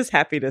baddie, I'm just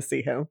happy to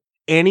see him.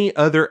 Any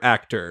other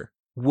actor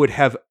would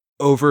have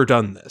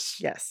overdone this.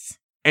 Yes.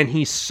 And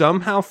he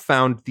somehow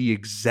found the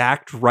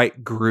exact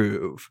right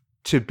groove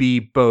to be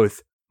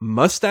both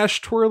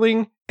mustache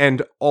twirling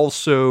and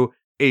also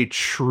a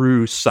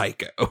true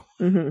psycho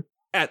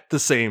at the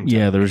same time.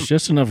 Yeah, there was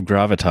just enough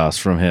gravitas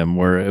from him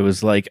where it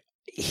was like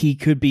he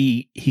could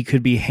be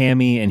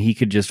hammy and he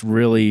could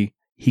really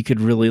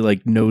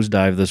like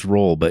nosedive this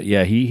role. But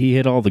yeah, he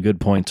hit all the good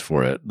points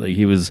for it. Like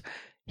he was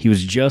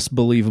just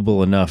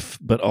believable enough,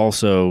 but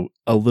also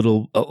a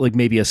little like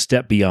maybe a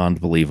step beyond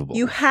believable.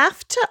 You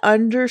have to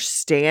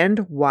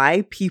understand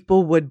why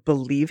people would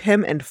believe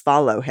him and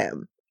follow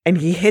him. And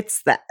he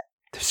hits that.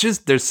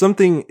 There's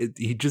something,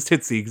 he just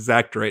hits the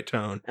exact right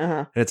tone.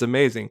 And it's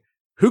amazing.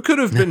 Who could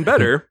have been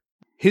better?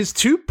 His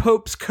Two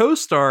Popes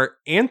co-star,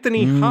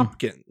 Anthony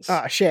Hopkins.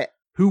 Oh, shit.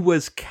 Who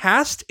was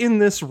cast in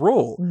this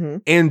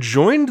role and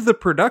joined the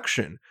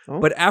production.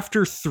 But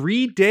after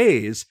 3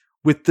 days,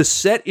 with the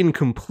set in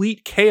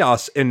complete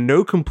chaos and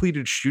no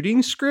completed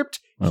shooting script,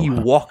 he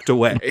walked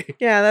away.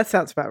 Yeah, that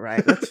sounds about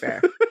right. That's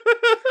fair.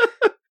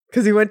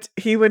 Because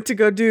he went to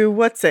go do,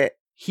 what's it?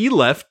 He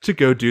left to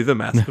go do The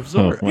Mask of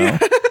Zorro.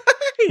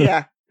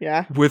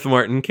 Yeah. With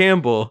Martin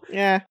Campbell.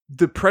 Yeah.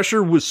 The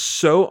pressure was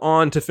so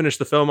on to finish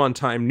the film on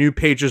time. New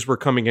pages were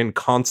coming in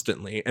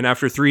constantly. And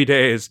after 3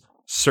 days,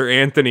 Sir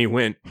Anthony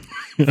went,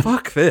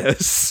 fuck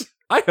this.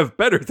 I have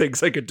better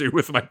things I could do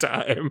with my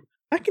time.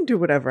 I can do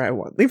whatever I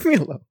want. Leave me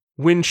alone.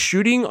 When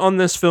shooting on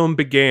this film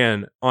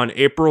began on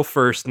April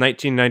 1st,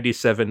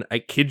 1997, I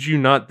kid you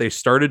not, they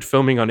started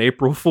filming on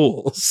April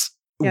Fools.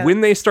 Yeah.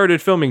 When they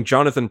started filming,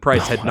 Jonathan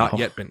Pryce had not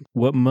yet been.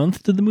 What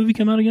month did the movie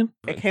come out again?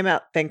 It came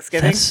out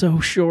Thanksgiving. That's so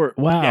short.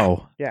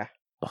 Wow. Yeah.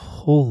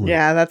 Holy.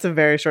 Yeah, that's a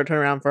very short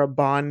turnaround for a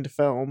Bond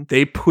film.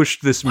 They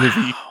pushed this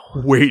movie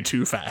way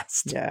too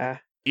fast. Yeah.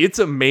 It's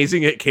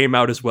amazing it came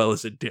out as well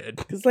as it did.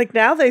 Because like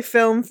now they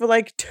film for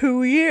like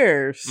 2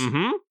 years.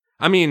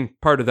 I mean,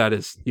 part of that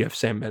is you have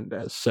Sam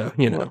Mendes, so,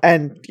 you know.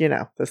 And, you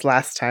know, this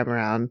last time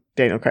around,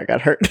 Daniel Craig got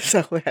hurt,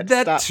 so we had to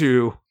stop. That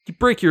too. You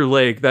break your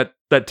leg, that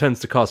tends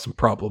to cause some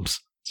problems.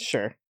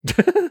 Sure.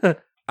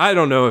 I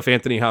don't know if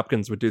Anthony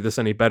Hopkins would do this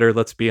any better,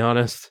 let's be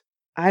honest.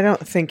 I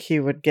don't think he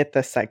would get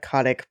the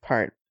psychotic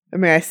part. I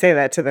mean, I say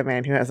that to the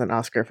man who has an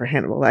Oscar for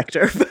Hannibal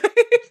Lecter.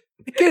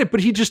 I get it, but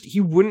he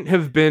wouldn't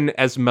have been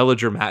as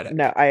melodramatic.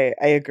 No, I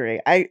agree.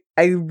 I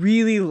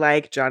really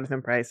like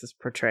Jonathan Pryce's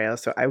portrayal,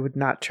 so I would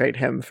not trade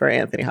him for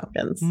Anthony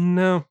Hopkins.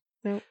 No.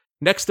 Nope.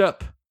 Next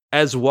up,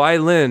 as Wai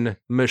Lin,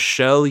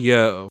 Michelle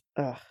Yeoh.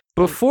 Ugh.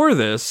 Before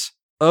this,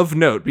 of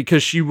note,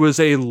 because she was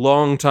a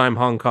longtime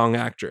Hong Kong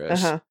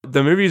actress,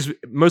 the movies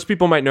most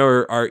people might know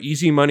are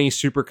Easy Money,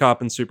 Super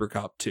Cop, and Super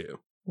Cop 2.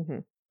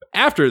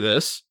 After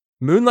this,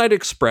 Moonlight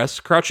Express,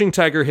 Crouching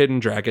Tiger, Hidden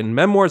Dragon,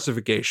 Memoirs of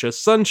a Geisha,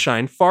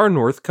 Sunshine, Far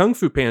North, Kung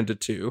Fu Panda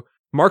 2,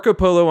 Marco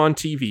Polo on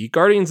TV,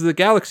 Guardians of the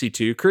Galaxy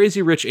 2,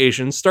 Crazy Rich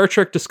Asians, Star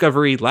Trek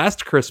Discovery,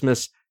 Last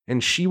Christmas,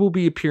 and she will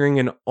be appearing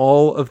in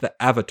all of the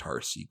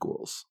Avatar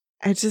sequels.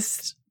 I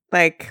just,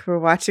 like, we're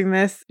watching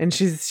this, and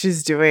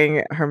she's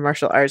doing her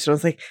martial arts, and I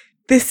was like,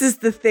 this is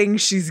the thing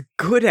she's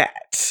good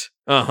at.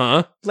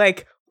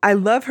 Like, I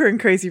love her in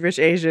Crazy Rich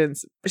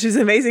Asians. She's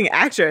an amazing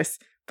actress,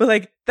 but,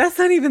 like, that's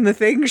not even the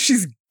thing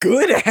she's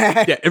good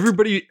at. Yeah,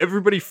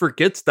 everybody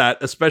forgets that,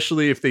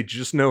 especially if they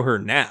just know her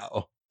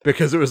now.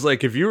 Because it was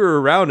like, if you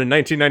were around in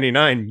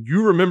 1999,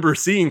 you remember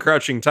seeing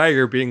Crouching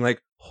Tiger being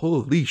like,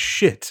 holy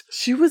shit.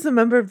 She was a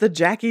member of the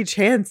Jackie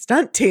Chan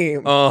stunt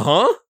team.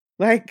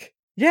 Like,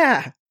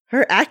 yeah,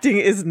 her acting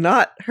is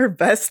not her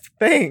best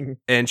thing.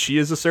 And she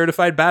is a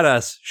certified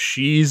badass.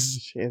 She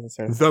is a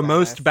certified the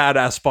most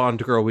badass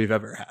Bond girl we've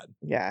ever had.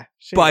 Yeah.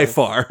 By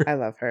far. I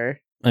love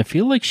her. I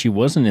feel like she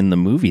wasn't in the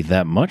movie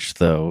that much,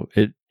 though.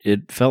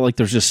 It felt like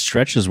there's just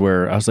stretches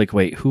where I was like,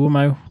 wait, who am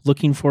I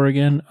looking for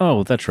again?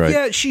 Oh, that's right.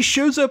 Yeah, she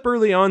shows up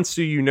early on,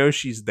 so you know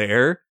she's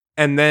there.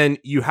 And then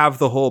you have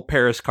the whole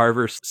Paris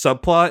Carver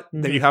subplot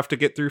that you have to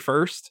get through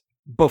first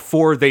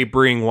before they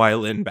bring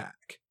Wai-Lin back.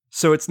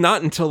 So it's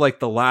not until like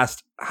the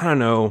last, I don't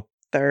know,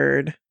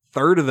 third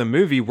of the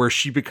movie where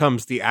she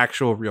becomes the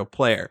actual real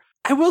player.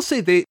 I will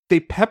say they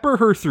pepper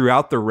her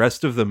throughout the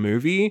rest of the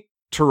movie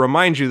to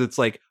remind you that's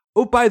like,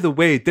 oh, by the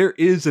way, there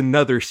is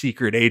another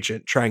secret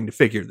agent trying to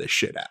figure this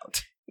shit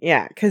out.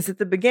 Yeah, because at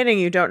the beginning,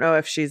 you don't know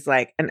if she's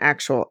like an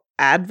actual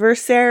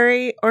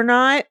adversary or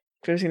not.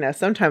 Because, you know,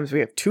 sometimes we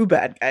have two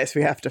bad guys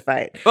we have to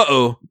fight.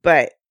 Uh-oh.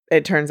 But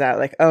it turns out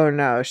like, oh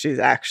no, she's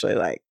actually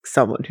like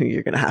someone who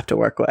you're going to have to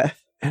work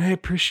with. And I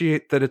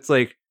appreciate that it's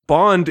like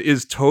Bond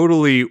is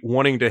totally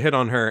wanting to hit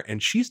on her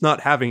and she's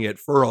not having it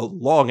for a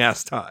long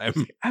ass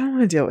time. I don't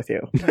want to deal with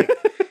you. Like,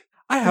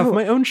 I have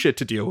my own shit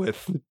to deal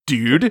with,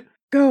 dude.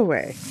 Go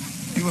away.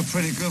 You were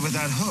pretty good with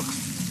that hook.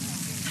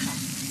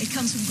 It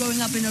comes from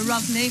growing up in a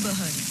rough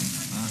neighborhood.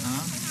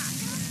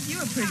 You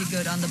were pretty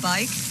good on the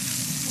bike.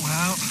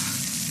 Well,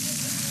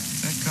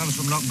 that comes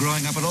from not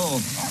growing up at all.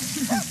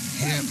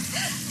 Here,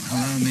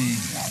 allow me.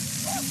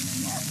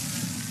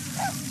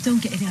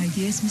 Don't get any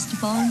ideas,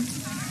 Mr. Bond.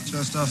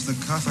 Just off the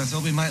cuff, I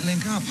thought we might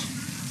link up.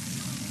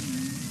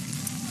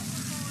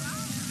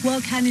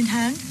 Work hand in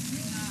hand?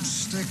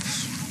 Stick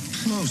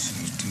closer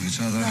to each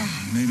other.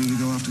 Maybe we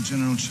go after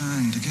General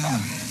Chang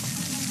together.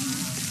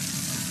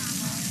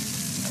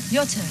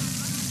 Your turn.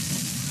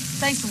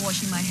 Thanks for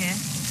washing my hair.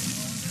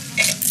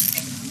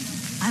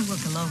 I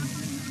work alone.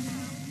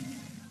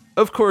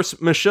 Of course,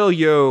 Michelle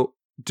Yeoh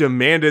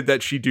demanded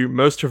that she do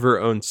most of her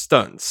own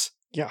stunts.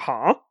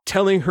 Yeah.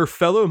 Telling her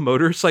fellow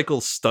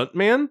motorcycle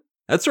stuntman,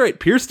 that's right,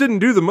 Pierce didn't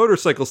do the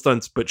motorcycle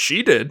stunts, but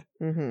she did.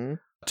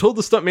 Told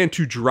the stuntman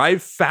to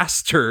drive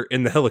faster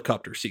in the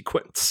helicopter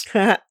sequence.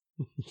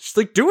 She's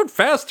like, do it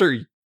faster,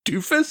 you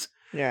doofus.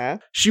 Yeah.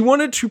 She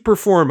wanted to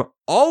perform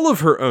all of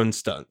her own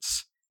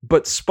stunts,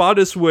 but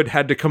Spottiswoode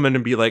had to come in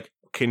and be like,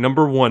 okay,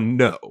 number one,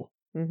 no.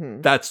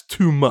 That's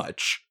too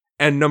much.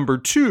 And number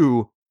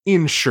two,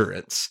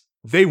 insurance.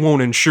 They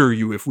won't insure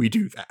you if we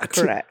do that.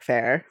 Correct.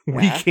 Fair.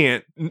 We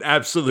can't.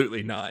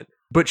 Absolutely not.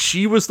 But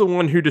she was the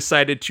one who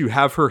decided to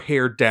have her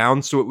hair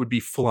down so it would be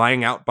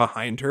flying out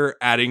behind her,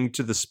 adding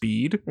to the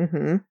speed.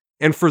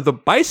 And for the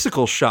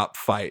bicycle shop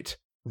fight,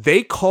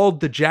 they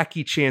called the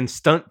Jackie Chan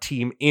stunt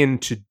team in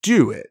to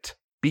do it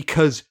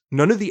because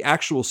none of the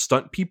actual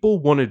stunt people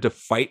wanted to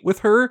fight with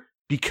her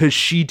because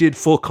she did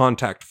full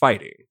contact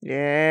fighting.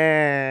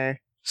 Yeah.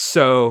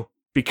 So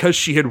because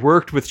she had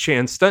worked with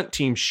Chan's stunt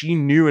team, she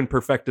knew and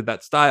perfected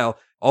that style.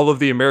 All of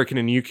the American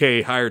and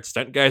UK hired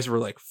stunt guys were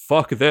like,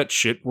 fuck that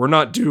shit. We're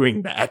not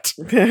doing that.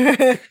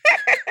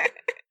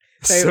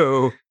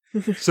 So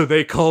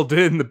they called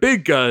in the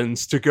big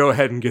guns to go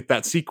ahead and get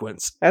that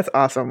sequence. That's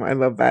awesome. I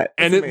love that.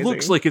 And it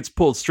looks like it's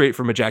pulled straight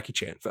from a Jackie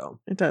Chan film.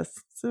 It does.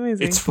 It's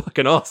amazing. It's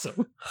fucking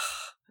awesome.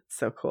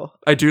 So cool.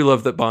 I do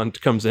love that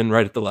Bond comes in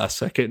right at the last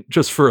second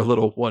just for a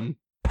little one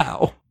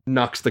pow.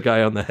 Knocks the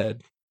guy on the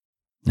head.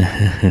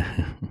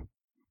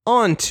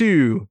 On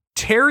to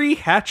Terry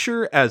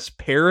Hatcher as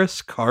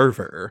Paris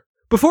Carver.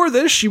 Before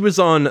this, she was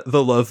on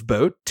The Love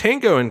Boat,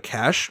 Tango and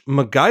Cash,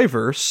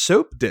 MacGyver,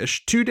 Soap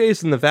Dish, 2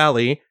 Days in the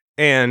Valley,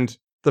 and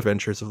The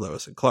Adventures of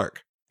Lois and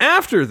Clark.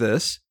 After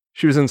this,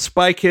 she was in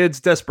Spy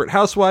Kids, Desperate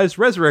Housewives,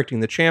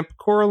 Resurrecting the Champ,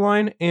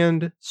 Coraline,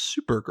 and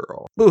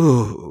Supergirl.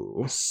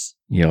 Ooh.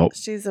 Yep.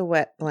 She's a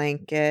wet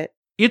blanket.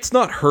 It's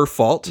not her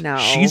fault. No.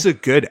 She's a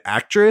good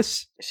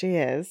actress. She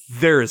is.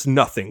 There is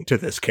nothing to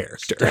this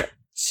character.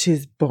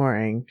 She's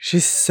boring.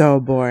 She's so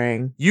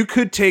boring. You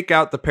could take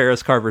out the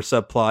Paris Carver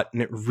subplot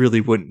and it really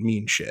wouldn't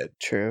mean shit.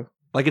 True.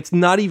 Like, it's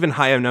not even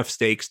high enough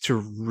stakes to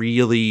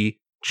really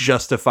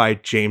justify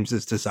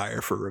James's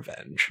desire for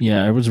revenge.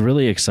 Yeah, I was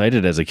really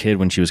excited as a kid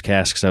when she was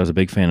cast because I was a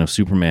big fan of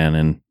Superman,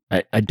 and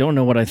I don't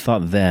know what I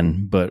thought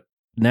then, but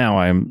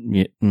now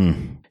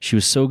she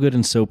was so good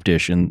in Soap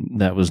Dish,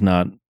 and that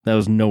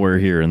was nowhere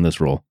here in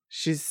this role.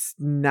 She's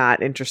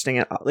not interesting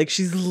at all. Like,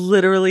 she's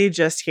literally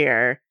just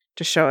here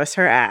to show us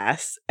her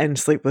ass and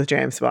sleep with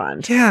James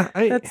Bond. Yeah,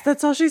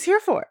 that's all she's here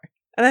for.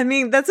 And I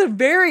mean, that's a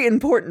very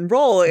important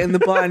role in the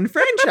Bond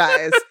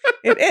franchise.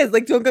 It is.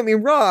 Like, don't get me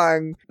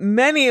wrong.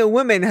 Many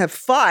women have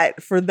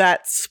fought for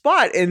that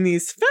spot in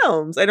these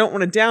films. I don't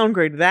want to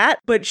downgrade that,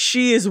 but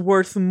she is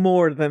worth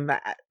more than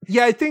that.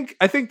 Yeah, I think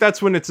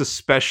that's when it's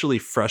especially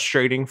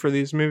frustrating for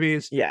these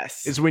movies.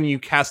 Yes. Is when you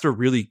cast a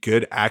really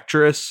good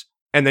actress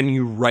and then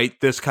you write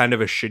this kind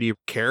of a shitty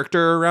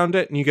character around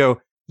it and you go,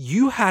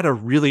 you had a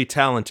really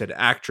talented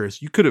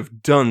actress. You could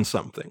have done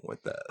something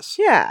with this.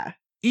 Yeah.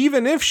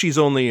 Even if she's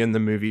only in the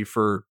movie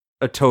for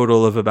a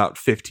total of about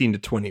 15 to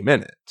 20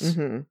 minutes.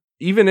 Mm-hmm.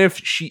 Even if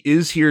she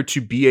is here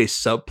to be a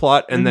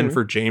subplot and then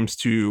for James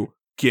to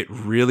get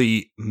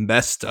really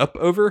messed up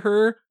over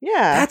her,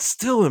 Yeah. that's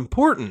still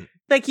important.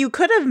 Like, you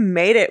could have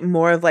made it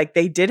more like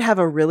they did have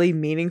a really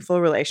meaningful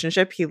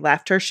relationship. He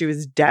left her. She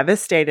was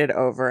devastated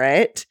over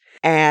it.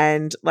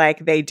 And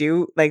they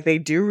do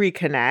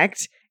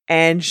reconnect.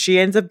 And she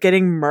ends up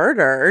getting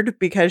murdered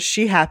because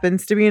she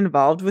happens to be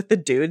involved with the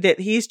dude that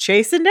he's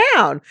chasing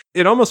down.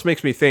 It almost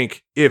makes me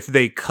think if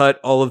they cut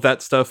all of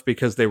that stuff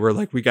because they were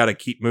like, we got to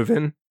keep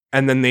moving.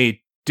 And then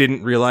they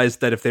didn't realize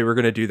that if they were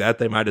going to do that,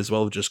 they might as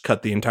well have just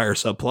cut the entire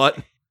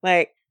subplot.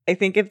 I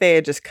think if they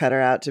had just cut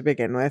her out to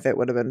begin with, it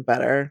would have been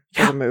better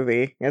for the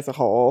movie as a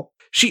whole.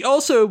 She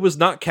also was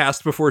not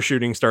cast before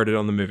shooting started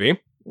on the movie.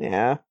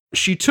 Yeah.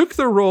 She took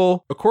the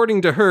role,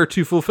 according to her,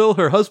 to fulfill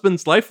her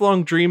husband's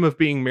lifelong dream of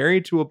being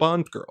married to a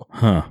Bond girl.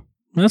 Huh.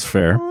 That's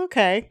fair. Oh,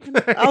 okay.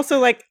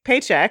 Also,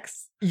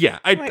 paychecks. Yeah,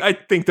 I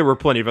think there were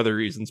plenty of other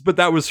reasons, but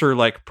that was her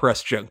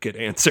press junket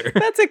answer.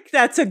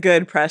 That's a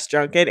good press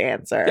junket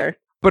answer. Yeah.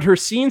 But her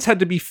scenes had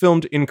to be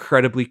filmed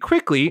incredibly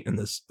quickly, and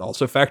this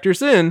also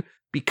factors in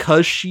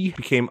because she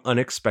became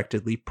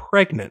unexpectedly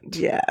pregnant.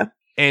 Yeah.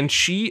 And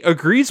she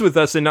agrees with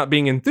us in not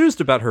being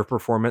enthused about her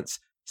performance,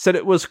 said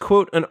it was,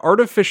 quote, an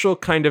artificial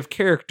kind of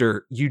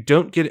character. You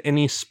don't get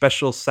any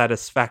special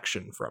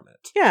satisfaction from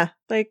it. Yeah,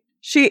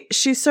 she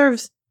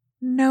serves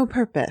no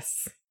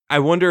purpose. I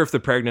wonder if the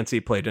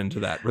pregnancy played into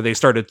that, where they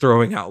started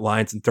throwing out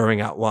lines,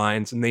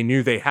 and they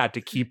knew they had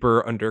to keep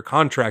her under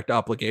contract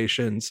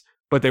obligations,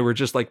 but they were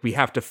just like, we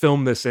have to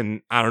film this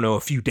in, I don't know, a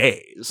few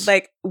days.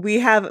 We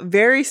have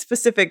very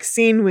specific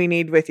scene we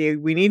need with you.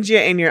 We need you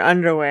in your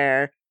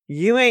underwear.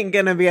 You ain't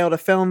going to be able to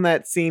film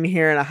that scene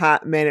here in a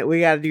hot minute.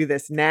 We got to do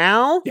this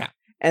now. Yeah.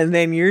 And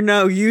then you're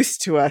no use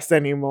to us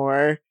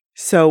anymore.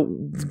 So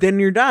then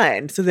you're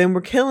done. So then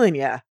we're killing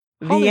you.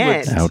 The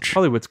end. Ouch.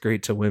 Hollywood's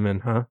great to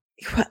women, huh?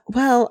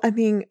 Well, I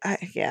mean,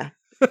 yeah.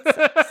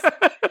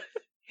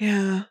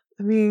 Yeah.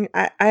 I mean,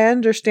 I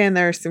understand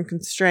there are some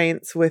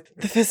constraints with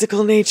the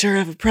physical nature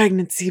of a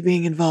pregnancy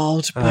being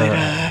involved,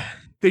 but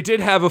they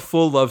did have a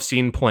full love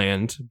scene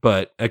planned,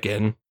 but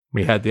again,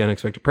 we had the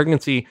unexpected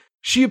pregnancy.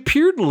 She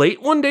appeared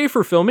late one day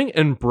for filming,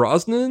 and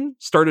Brosnan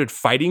started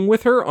fighting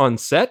with her on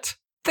set.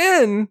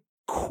 Then,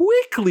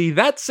 quickly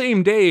that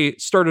same day,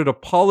 started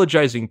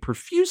apologizing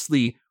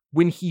profusely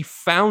when he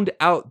found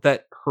out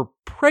that her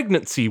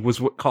pregnancy was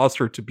what caused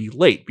her to be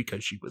late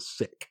because she was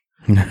sick.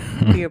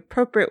 The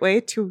appropriate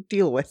way to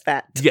deal with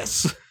that.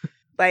 Yes.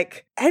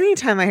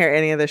 Anytime I hear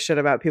any of this shit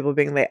about people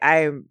being late,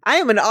 I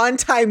am an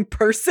on-time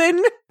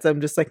person. So I'm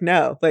just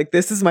no,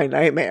 this is my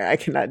nightmare. I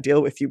cannot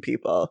deal with you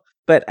people.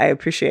 But I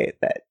appreciate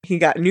that he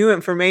got new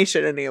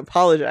information and he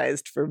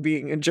apologized for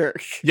being a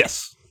jerk.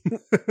 Yes.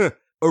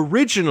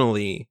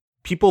 Originally,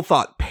 people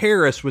thought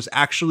Paris was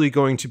actually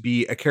going to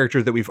be a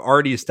character that we've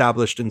already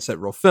established in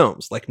several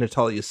films, like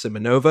Natalia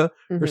Simonova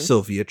or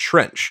Sylvia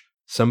Trench,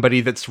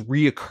 somebody that's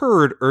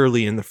reoccurred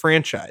early in the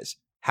franchise.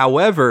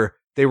 However,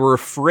 they were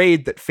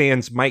afraid that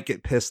fans might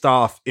get pissed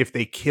off if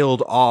they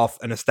killed off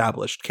an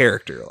established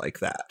character like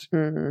that.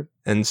 Mm-hmm.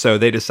 And so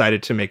they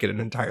decided to make it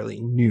an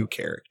entirely new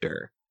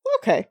character.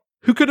 Okay.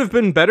 Who could have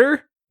been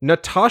better?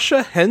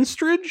 Natasha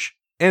Henstridge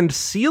and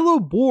Celia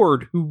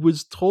Ward, who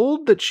was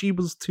told that she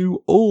was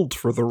too old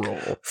for the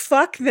role.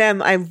 Fuck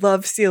them. I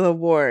love Celia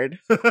Ward.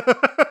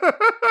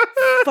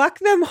 Fuck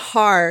them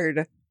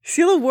hard.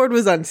 Celia Ward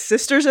was on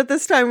Sisters at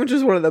this time, which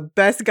is one of the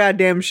best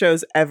goddamn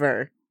shows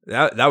ever.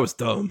 That was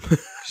dumb.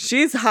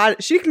 She's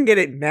hot. She can get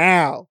it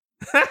now.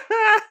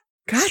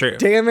 God true.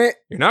 Damn it.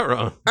 You're not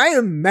wrong. I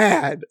am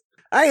mad.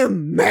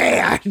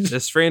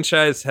 This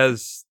franchise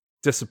has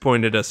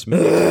disappointed us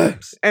many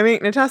times. I mean,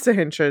 Natasha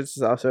Henstridge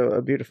is also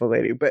a beautiful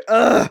lady, but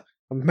I'm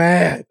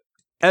mad.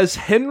 As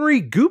Henry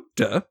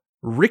Gupta,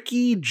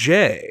 Ricky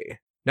Jay.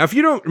 Now, if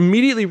you don't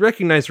immediately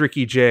recognize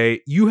Ricky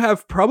Jay, you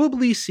have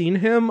probably seen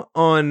him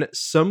on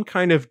some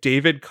kind of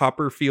David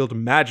Copperfield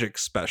magic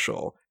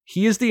special.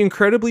 He is the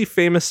incredibly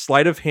famous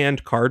sleight of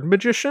hand card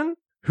magician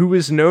who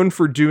is known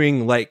for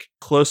doing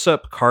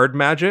close-up card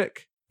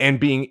magic and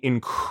being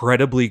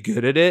incredibly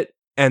good at it,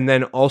 and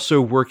then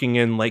also working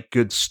in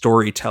good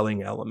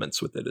storytelling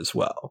elements with it as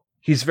well.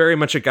 He's very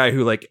much a guy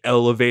who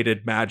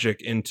elevated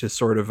magic into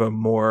sort of a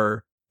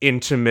more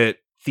intimate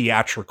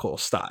theatrical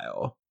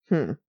style.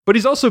 But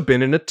he's also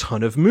been in a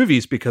ton of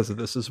movies because of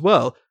this as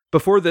well.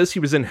 Before this, he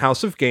was in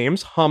House of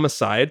Games,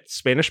 Homicide,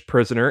 Spanish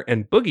Prisoner,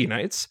 and Boogie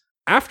Nights.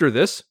 After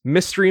this,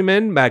 Mystery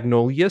Men,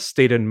 Magnolia,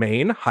 State and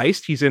Maine,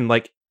 Heist. He's in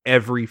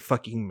every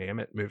fucking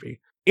Mammoth movie.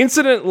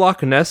 Incident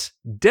Loch Ness,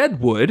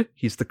 Deadwood.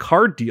 He's the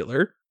card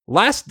dealer.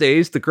 Last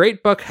Days, The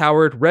Great Buck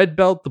Howard, Red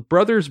Belt, The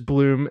Brothers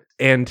Bloom,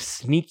 and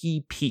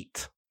Sneaky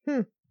Pete.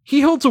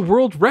 He holds a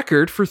world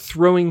record for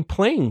throwing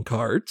playing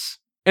cards.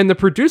 And the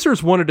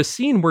producers wanted a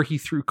scene where he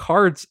threw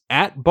cards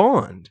at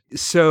Bond.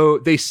 So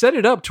they set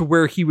it up to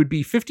where he would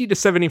be 50 to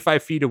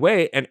 75 feet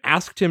away and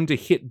asked him to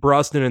hit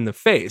Brosnan in the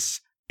face.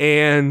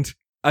 And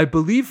I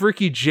believe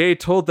Ricky Jay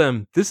told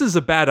them, this is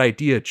a bad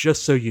idea,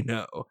 just so you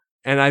know.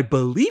 And I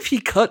believe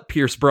he cut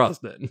Pierce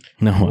Brosnan.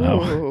 No,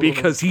 wow.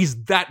 Because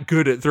he's that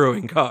good at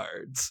throwing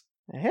cards.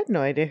 I had no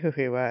idea who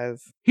he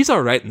was. He's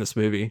all right in this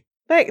movie.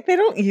 Like, they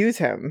don't use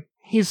him.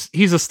 He's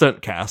a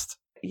stunt cast.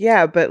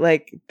 Yeah, but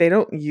like they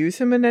don't use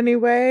him in any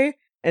way.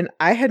 And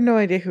I had no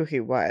idea who he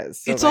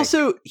was. So It's like,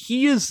 also,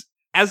 he is,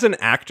 as an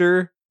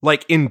actor,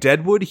 like in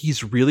Deadwood,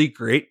 he's really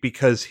great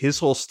because his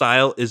whole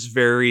style is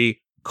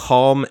very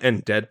calm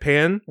and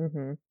deadpan.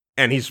 mhm.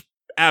 And he's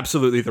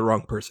absolutely the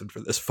wrong person for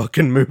this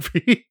fucking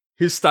movie.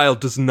 His style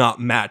does not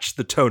match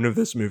the tone of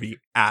this movie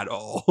at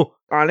all.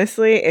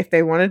 Honestly, if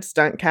they wanted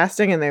stunt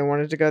casting and they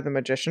wanted to go the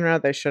magician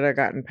route, they should have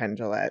gotten Penn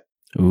Jillette.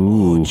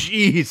 Ooh.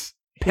 Jeez.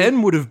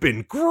 Penn would have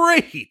been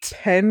great.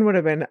 Penn would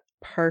have been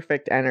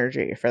perfect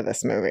energy for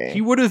this movie.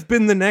 He would have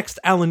been the next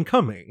Alan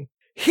Cumming.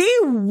 He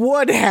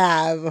would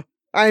have.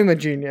 I'm a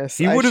genius.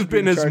 He I would have should be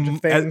been in charge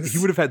of things. he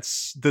would have had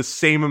the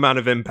same amount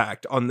of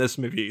impact on this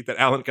movie that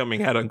Alan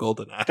Cumming had on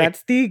GoldenEye.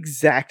 That's the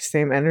exact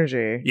same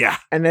energy. yeah.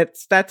 And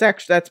that's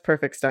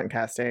perfect stunt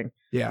casting.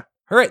 Yeah.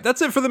 All right,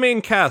 that's it for the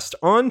main cast.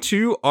 On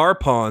to our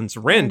pawns,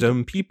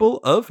 random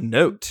people of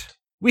note.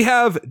 We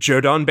have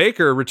Joe Don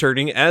Baker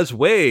returning as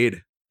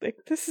Wade. Like,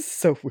 this is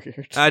so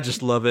weird. I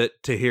just love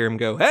it to hear him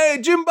go, "Hey,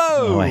 Jimbo!"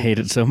 Oh, I hate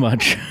it so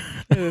much.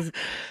 I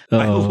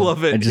Uh-oh.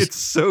 love it. Just- It's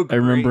so great. I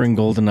remember in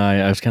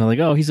GoldenEye, I was kind of like,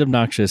 oh, he's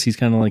obnoxious. He's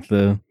kind of like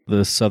the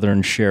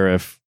Southern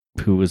sheriff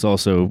who was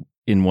also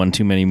in one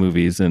too many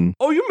movies. And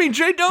Oh, you mean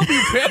J.W.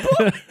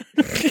 Pepper?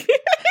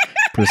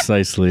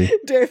 precisely.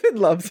 David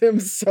loves him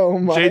so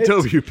much.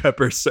 J.W.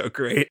 Pepper's so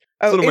great. It's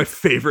Oh, one of my it's-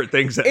 favorite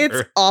things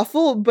ever. It's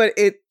awful, but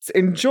it's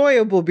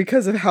enjoyable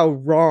because of how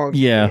wrong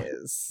Yeah. he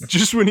is.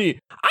 Just when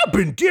I've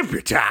been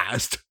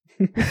deputized.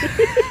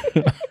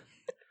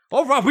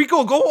 All right, we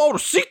gonna go on a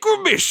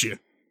secret mission.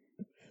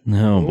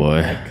 Oh,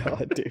 boy. My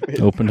God, David.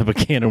 Opened up a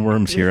can of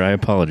worms here. I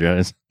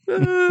apologize.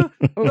 That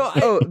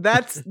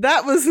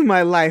was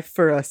my life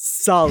for a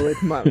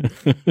solid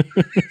month.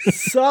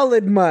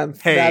 Solid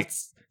month. Hey,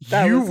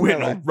 That you was my life.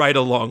 went right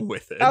along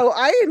with it. Oh,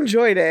 I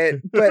enjoyed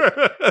it,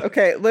 but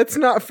okay, let's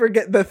not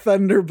forget the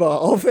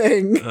Thunderball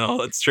thing. Oh,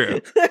 that's true.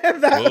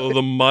 That Oh,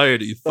 the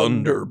mighty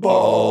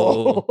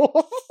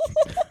Thunderball.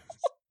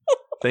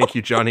 Thank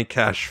you, Johnny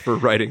Cash, for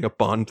writing a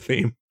Bond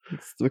theme.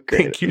 It's the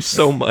Thank you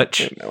so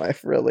much. In my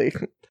life, really.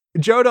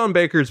 Joe Don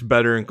Baker's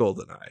better in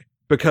GoldenEye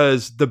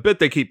because the bit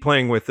they keep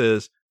playing with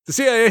is the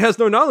CIA has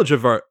no knowledge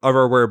of our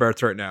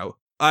whereabouts right now.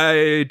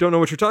 I don't know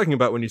what you're talking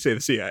about when you say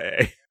the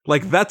CIA.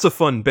 Like, that's a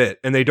fun bit,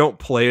 and they don't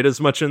play it as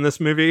much in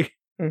this movie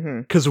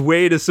Mm-hmm. because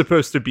Wade is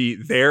supposed to be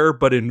there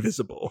but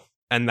invisible,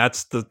 and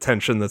that's the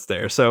tension that's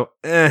there. So,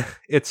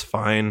 it's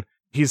fine.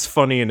 He's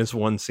funny in his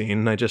one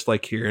scene. I just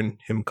like hearing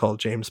him call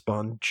James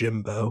Bond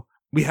Jimbo.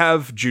 We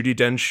have Judi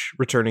Dench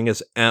returning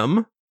as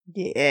M,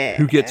 Yeah.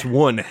 who gets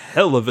one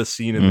hell of a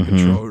scene in the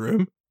control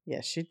room.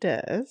 Yes, she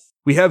does.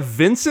 We have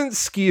Vincent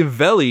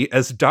Schiavelli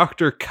as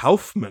Dr.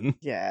 Kaufman.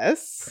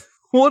 Yes.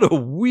 What a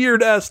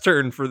weird ass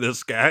turn for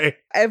this guy.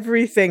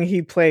 Everything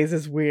he plays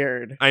is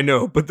weird. I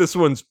know, but this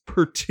one's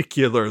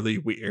particularly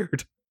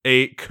weird.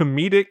 A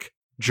comedic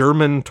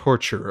German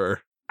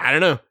torturer. I don't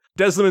know.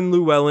 Desmond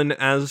Llewellyn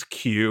as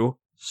Q.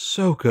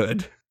 So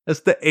good.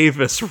 As the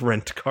Avis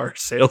rent car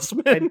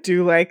salesman. I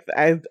do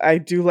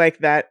like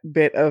that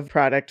bit of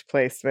product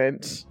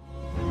placement.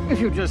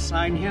 If you just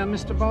sign here,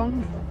 Mr.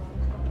 Bond.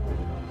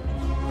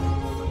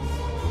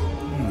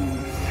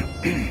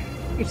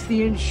 It's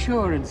the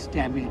insurance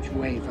damage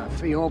waiver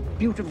for your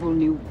beautiful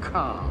new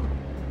car.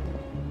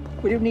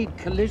 Will you need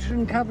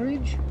collision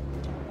coverage?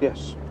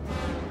 Yes,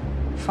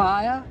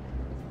 Fire?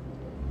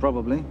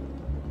 probably.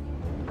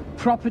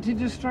 Property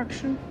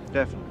destruction?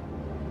 Definitely.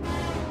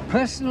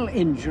 Personal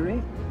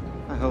injury?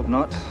 I hope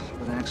not,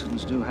 but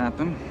accidents do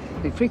happen.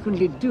 They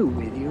frequently do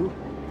with you.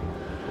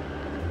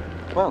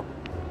 Well,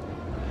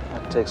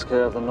 that takes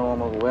care of the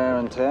normal wear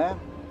and tear.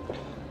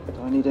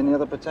 Do I need any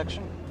other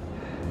protection?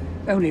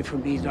 Only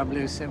from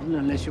B007,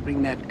 unless you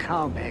bring that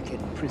car back in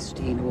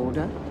pristine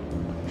order.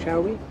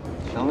 Shall we?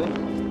 Shall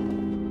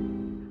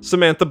we?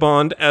 Samantha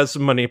Bond as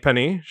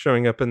Moneypenny,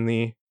 showing up in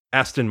the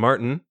Aston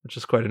Martin, which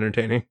is quite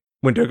entertaining.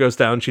 Window goes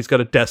down, she's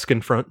got a desk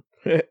in front.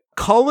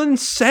 Colin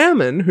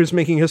Salmon, who's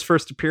making his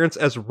first appearance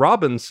as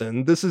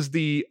Robinson. This is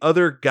the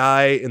other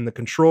guy in the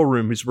control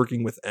room who's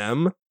working with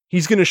M.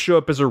 He's going to show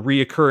up as a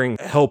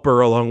reoccurring helper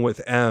along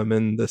with M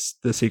in the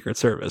Secret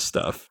Service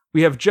stuff.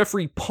 We have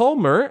Jeffrey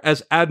Palmer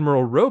as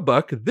Admiral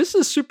Roebuck. This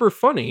is super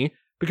funny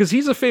because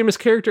he's a famous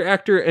character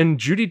actor and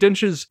Judi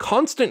Dench's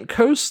constant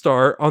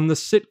co-star on the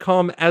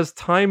sitcom As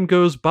Time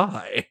Goes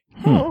By.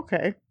 Oh,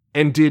 okay.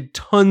 And did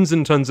tons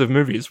and tons of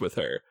movies with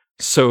her.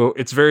 So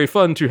it's very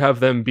fun to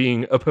have them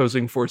being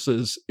opposing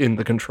forces in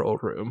the control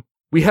room.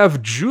 We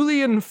have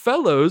Julian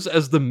Fellows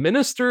as the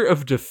Minister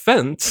of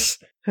Defense.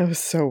 That was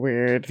so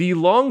weird. The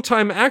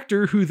longtime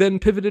actor who then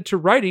pivoted to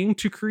writing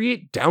to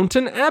create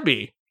Downton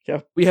Abbey.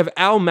 Yep. We have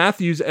Al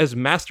Matthews as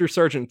Master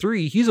Sergeant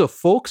 3. He's a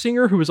folk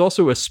singer who is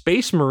also a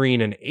space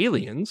marine in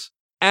Aliens.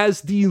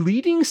 As the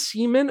leading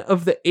seaman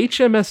of the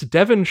HMS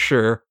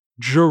Devonshire,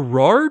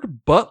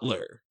 Gerard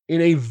Butler,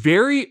 in a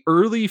very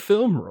early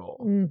film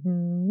role.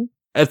 Mm-hmm.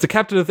 As the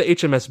captain of the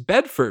HMS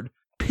Bedford,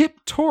 Pip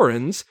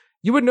Torrens,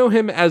 you would know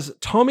him as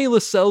Tommy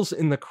Lascelles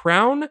in The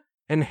Crown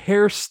and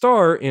Herr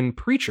Starr in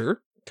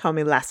Preacher.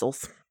 Tommy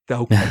Lascelles.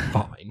 Okay,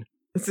 fine.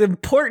 It's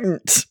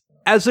important.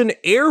 As an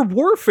air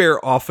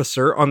warfare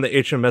officer on the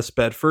HMS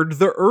Bedford,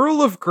 the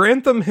Earl of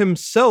Grantham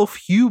himself,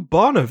 Hugh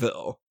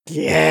Bonneville.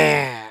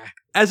 Yeah.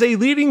 As a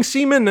leading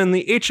seaman in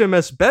the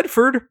HMS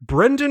Bedford,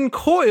 Brendan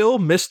Coyle,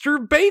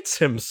 Mr. Bates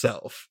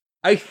himself.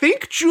 I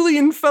think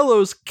Julian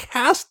Fellows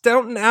cast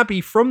Downton Abbey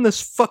from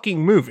this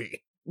fucking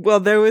movie. Well,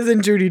 there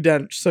wasn't Judi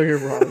Dench, so you're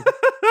wrong.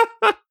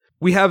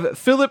 We have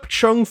Philip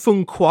Chung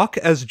Fung Kwok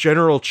as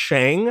General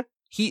Chang.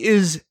 He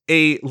is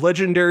a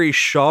legendary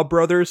Shaw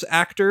Brothers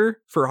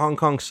actor for Hong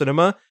Kong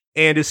cinema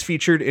and is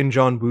featured in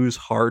John Woo's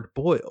Hard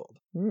Boiled.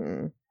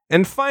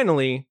 And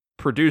finally,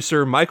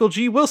 producer Michael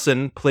G.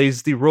 Wilson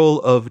plays the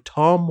role of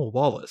Tom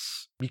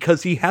Wallace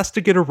because he has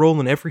to get a role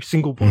in every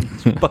single one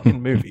of these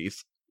fucking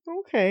movies.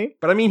 Okay.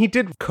 But I mean, he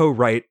did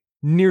co-write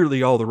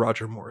nearly all the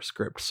Roger Moore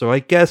scripts, so I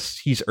guess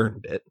he's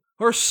earned it.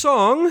 Our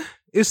song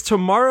is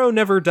Tomorrow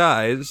Never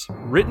Dies,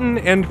 written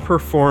and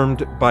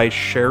performed by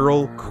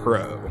Sheryl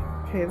Crow.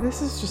 Okay,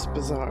 this is just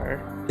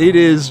bizarre. It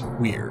is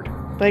weird.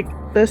 Like,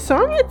 the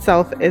song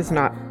itself is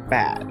not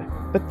bad,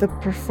 but the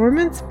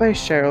performance by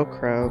Sheryl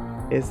Crow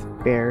is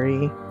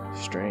very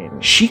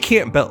strange. She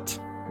can't belt.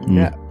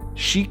 Yeah.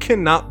 She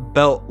cannot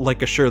belt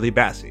like a Shirley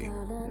Bassey.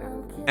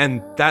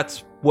 And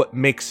that's what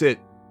makes it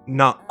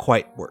not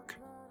quite work.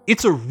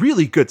 It's a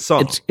really good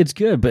song. It's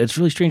good, but it's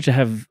really strange to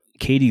have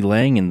Katie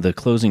Lang in the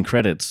closing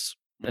credits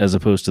as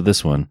opposed to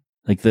this one.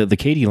 Like the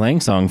Katie Lang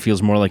song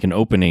feels more like an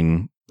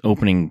opening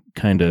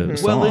kind of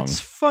song. Well, it's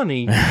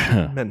funny you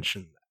should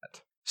mention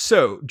that.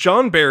 So,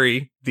 John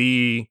Barry,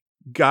 the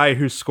guy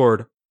who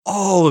scored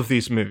all of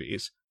these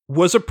movies,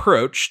 was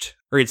approached,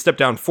 or he'd stepped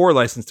down for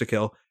License to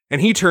Kill,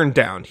 and he turned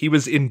down. He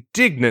was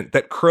indignant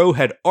that Crow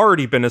had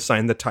already been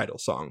assigned the title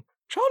song.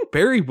 John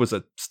Barry was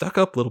a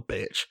stuck-up little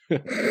bitch.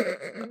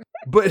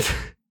 But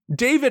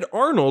David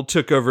Arnold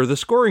took over the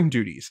scoring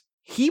duties.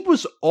 He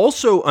was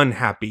also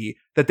unhappy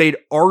that they'd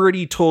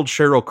already told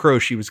Sheryl Crow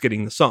she was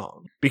getting the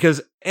song.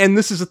 Because, and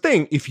this is the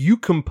thing, if you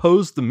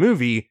compose the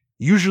movie,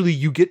 usually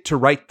you get to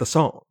write the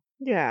song.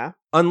 Yeah.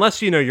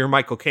 Unless, you're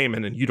Michael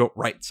Kamen and you don't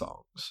write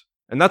songs.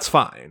 And that's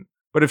fine.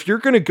 But if you're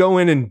going to go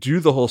in and do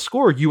the whole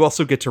score, you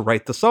also get to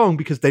write the song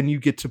because then you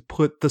get to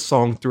put the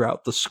song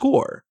throughout the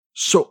score.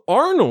 So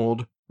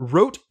Arnold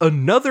wrote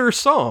another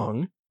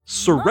song,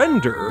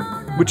 Surrender,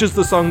 which is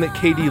the song that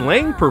Katie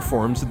Lang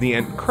performs in the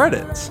end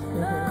credits.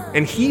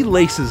 And he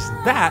laces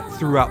that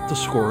throughout the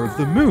score of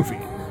the movie.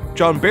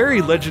 John Barry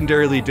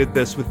legendarily did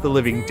this with The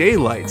Living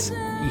Daylights.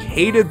 He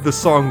hated the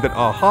song that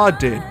A-ha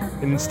did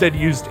and instead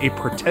used a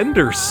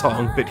Pretenders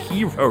song that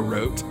he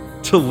wrote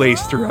to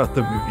lace throughout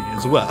the movie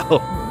as well.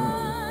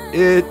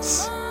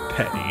 It's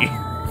petty.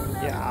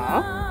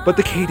 Yeah. But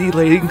the Katie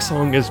Lang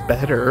song is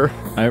better.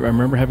 I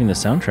remember having the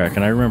soundtrack,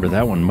 and I remember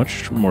that one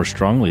much more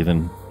strongly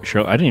than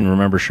Sheryl. I didn't even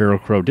remember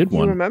Sheryl Crow did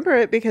one. You remember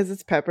it because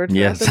it's peppered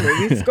throughout Yes. the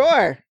movie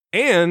score.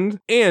 And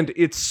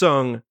it's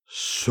sung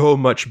so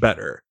much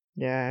better.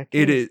 Yeah.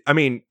 It is. I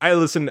mean, I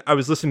was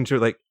listening to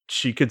like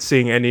she could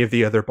sing any of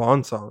the other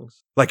Bond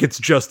songs. Like it's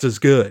just as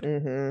good.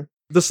 Mm-hmm.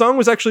 The song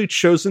was actually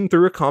chosen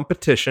through a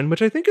competition,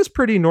 which I think is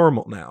pretty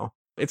normal now.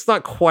 It's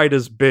not quite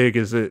as big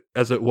as it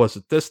was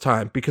at this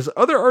time because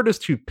other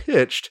artists who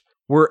pitched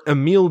were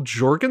Emil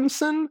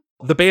Jorgensen,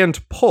 the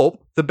band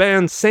Pulp, the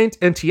band Saint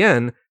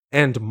Etienne,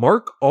 and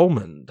Mark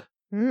Almond.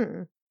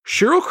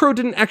 Sheryl Crow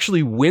didn't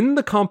actually win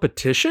the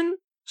competition.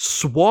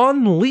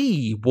 Swan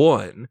Lee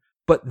won,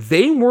 but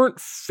they weren't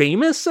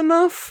famous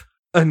enough,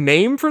 a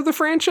name for the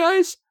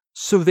franchise,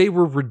 so they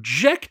were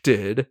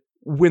rejected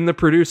when the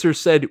producer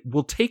said,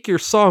 we'll take your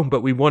song,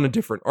 but we want a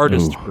different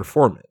artist to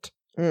perform it.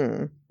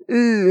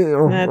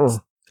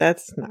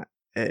 That's not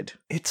good.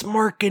 It's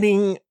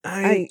marketing.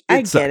 I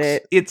sucks. get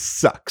it. It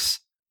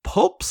sucks.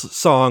 Pulp's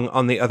song,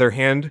 on the other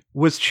hand,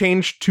 was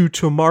changed to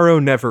Tomorrow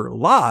Never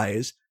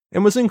Lies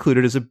and was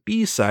included as a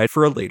B-side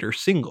for a later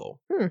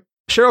single.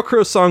 Sheryl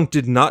Crow's song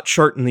did not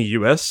chart in the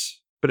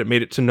US, but it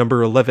made it to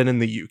number 11 in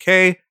the UK.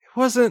 It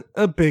wasn't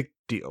a big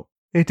deal.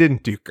 It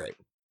didn't do great.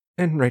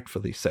 And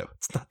rightfully so.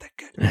 It's not that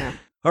good. Yeah.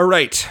 All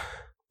right.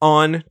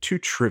 On to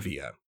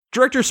trivia.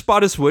 Director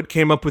Spottiswoode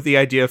came up with the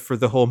idea for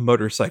the whole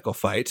motorcycle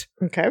fight.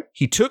 Okay.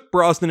 He took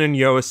Brosnan and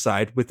Yeoh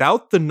aside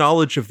without the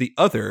knowledge of the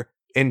other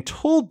and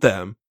told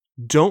them,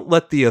 don't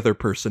let the other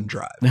person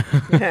drive.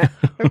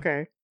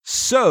 Okay.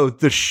 So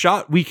the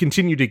shot we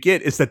continue to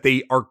get is that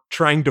they are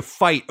trying to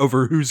fight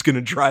over who's going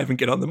to drive and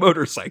get on the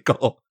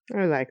motorcycle.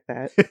 I like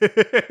that.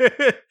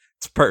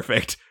 It's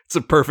perfect. It's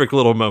a perfect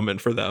little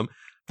moment for them.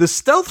 The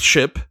stealth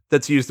ship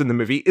that's used in the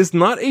movie is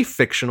not a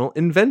fictional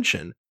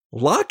invention.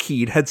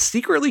 Lockheed had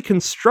secretly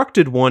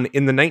constructed one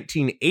in the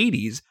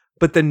 1980s,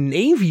 but the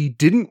Navy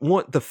didn't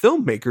want the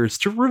filmmakers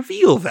to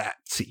reveal that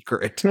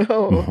secret.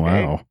 Oh, okay.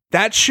 Wow.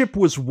 That ship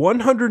was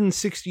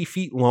 160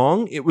 feet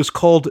long. It was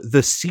called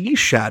the Sea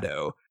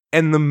Shadow,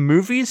 and the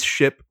movie's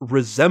ship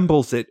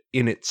resembles it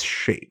in its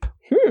shape.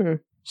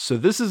 So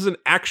this is an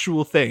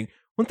actual thing.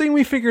 One thing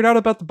we figured out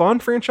about the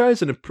Bond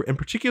franchise, and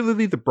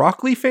particularly the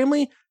Broccoli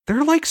family,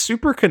 they're like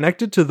super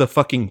connected to the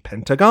fucking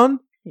Pentagon.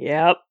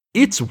 Yep.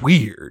 It's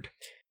weird.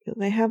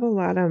 They have a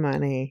lot of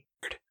money.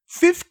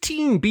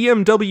 15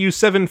 BMW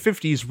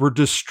 750s were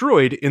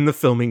destroyed in the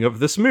filming of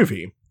this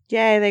movie.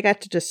 Yay, they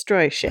got to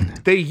destroy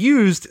shit. They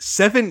used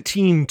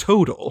 17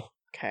 total.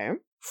 Okay.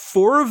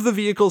 4 of the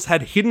vehicles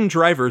had hidden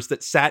drivers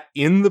that sat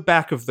in the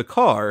back of the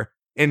car,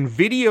 and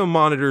video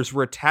monitors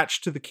were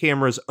attached to the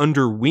cameras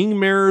under wing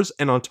mirrors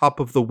and on top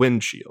of the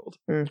windshield.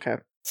 Okay.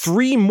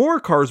 3 more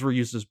cars were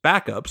used as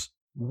backups.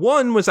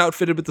 1 was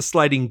outfitted with a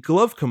sliding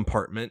glove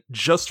compartment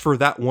just for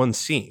that one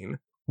scene.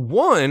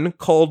 1,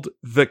 called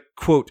the,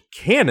 quote,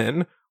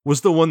 cannon,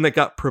 was the one that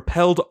got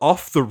propelled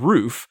off the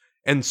roof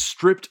and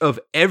stripped of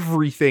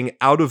everything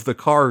out of the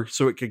car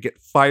so it could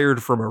get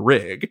fired from a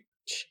rig.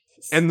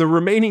 Jesus. And the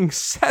remaining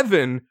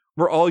 7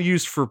 were all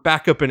used for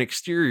backup and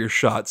exterior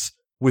shots,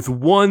 with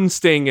 1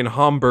 staying in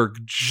Hamburg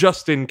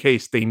just in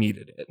case they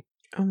needed it.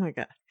 Oh my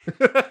God.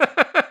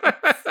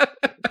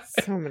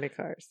 So many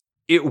cars.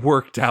 It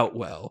worked out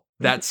well.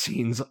 That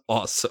scene's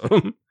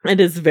awesome. It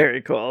is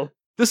very cool.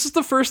 This is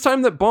the first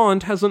time that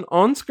Bond has an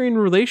on-screen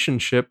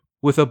relationship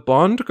with a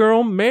Bond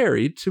girl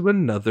married to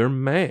another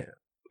man.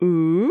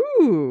 Ooh.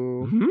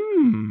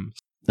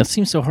 That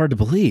seems so hard to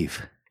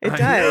believe. It I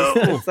does.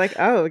 know. It's like,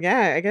 oh,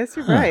 yeah, I guess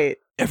you're right.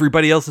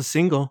 Everybody else is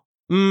single.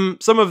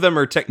 Some of them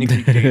are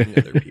technically dating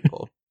other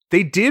people.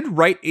 They did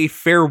write a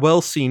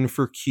farewell scene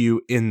for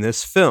Q in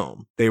this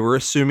film. They were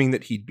assuming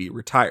that he'd be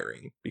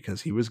retiring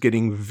because he was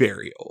getting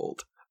very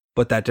old.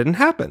 But that didn't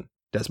happen.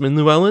 Desmond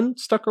Llewellyn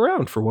stuck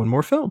around for one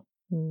more film.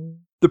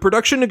 The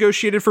production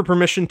negotiated for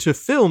permission to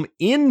film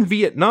in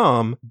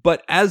Vietnam,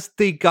 but as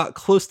they got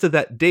close to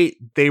that date,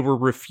 they were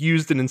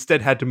refused and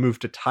instead had to move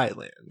to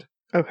Thailand.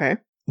 Okay.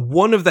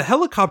 One of the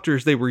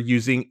helicopters they were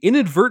using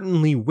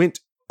inadvertently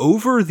went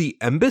over the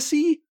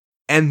embassy,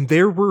 and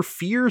there were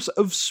fears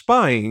of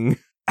spying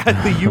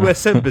at the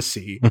U.S.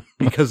 Embassy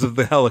because of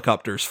the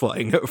helicopters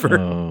flying over.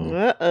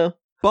 Uh-oh.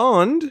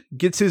 Bond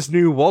gets his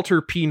new Walther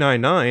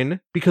P99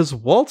 because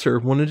Walther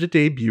wanted to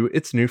debut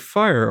its new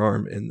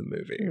firearm in the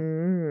movie.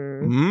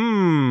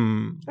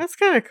 That's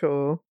kind of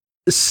cool.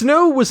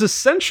 Snow was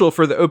essential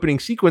for the opening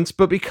sequence,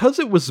 but because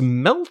it was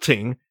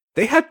melting,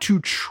 they had to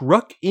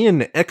truck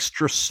in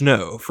extra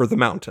snow for the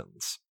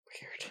mountains.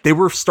 Weird. They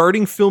were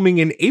starting filming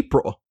in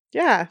April.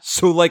 Yeah.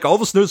 So, all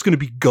the snow's going to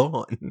be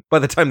gone by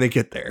the time they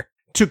get there.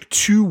 Took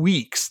 2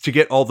 weeks to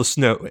get all the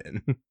snow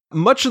in.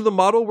 Much of the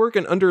model work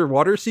and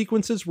underwater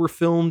sequences were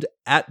filmed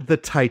at the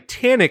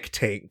Titanic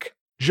tank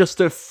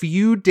just a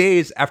few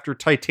days after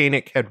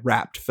Titanic had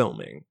wrapped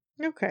filming.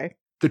 Okay.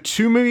 The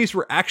 2 movies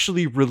were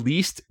actually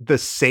released the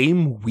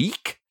same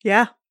week.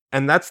 Yeah.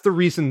 And that's the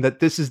reason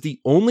that this is the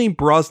only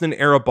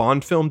Brosnan-era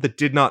Bond film that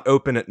did not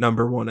open at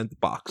 #1 at the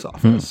box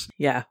office.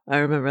 Yeah, I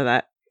remember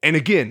that. And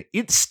again,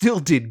 it still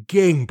did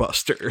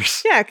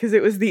gangbusters. Yeah, because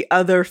it was the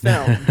other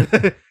film.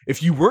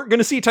 If you weren't going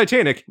to see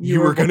Titanic,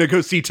 you were going to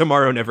go see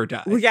Tomorrow Never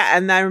Dies. Well, yeah,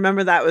 and I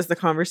remember that was the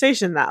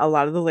conversation that a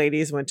lot of the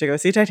ladies went to go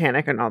see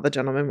Titanic and all the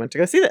gentlemen went to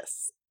go see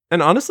this.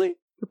 And honestly,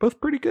 they're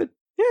both pretty good.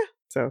 Yeah.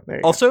 So there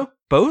you Also,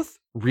 both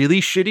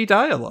really shitty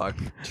dialogue.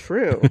 go.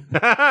 True.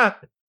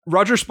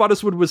 Roger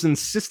Spottiswoode was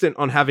insistent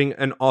on having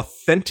an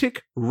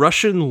authentic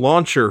Russian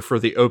launcher for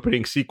the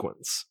opening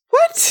sequence.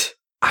 What?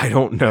 I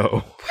don't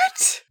know.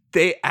 What?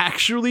 They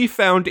actually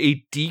found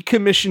a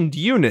decommissioned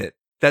unit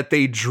that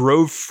they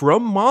drove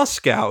from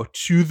Moscow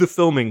to the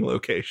filming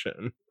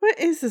location. What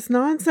is this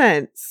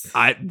nonsense?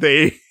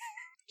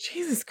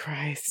 Jesus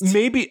Christ.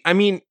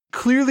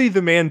 Clearly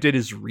the man did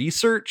his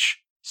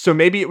research, so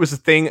maybe it was a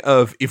thing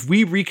of, if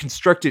we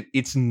reconstruct it,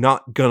 it's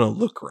not gonna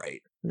look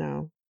right.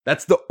 No.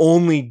 That's the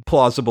only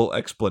plausible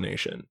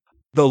explanation.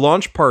 The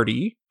launch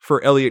party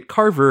for Elliot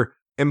Carver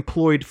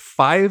employed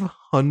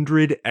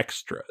 500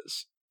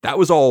 extras. That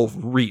was all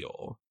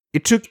real.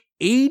 It took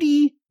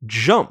 80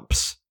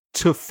 jumps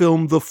to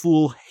film the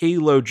full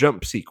Halo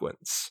jump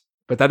sequence,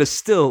 but that is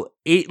still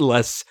 8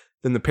 less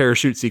than the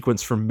parachute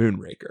sequence from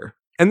Moonraker.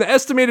 And the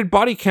estimated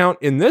body count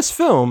in this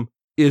film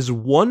is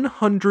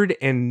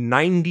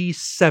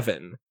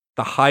 197,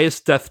 the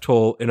highest death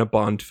toll in a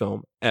Bond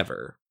film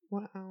ever.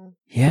 Wow.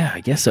 Yeah, I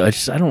guess so. I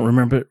don't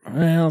remember.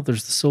 Well,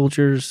 there's the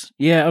soldiers.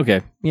 Yeah,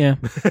 okay. Yeah,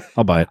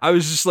 I'll buy it. I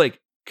was just like,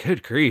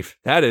 good grief,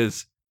 that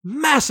is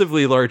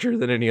massively larger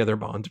than any other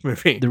Bond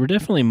movie. There were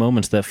definitely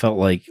moments that felt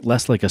like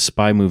less like a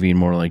spy movie and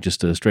more like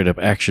just a straight up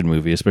action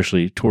movie,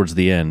 especially towards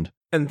the end.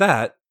 And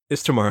that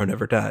is Tomorrow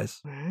Never Dies.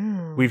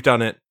 Wow. We've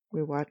done it.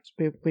 We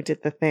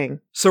did the thing.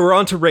 So we're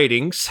on to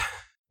ratings.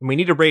 We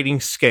need a rating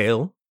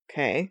scale.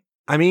 Okay.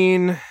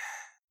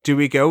 Do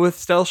we go with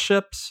stealth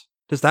ships?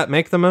 Does that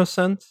make the most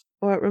sense?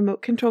 Or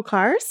remote control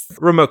cars?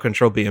 Remote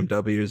control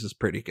BMWs is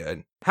pretty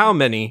good. How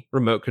many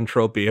remote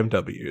control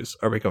BMWs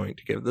are we going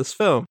to give this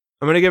film?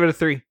 I'm going to give it a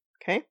 3.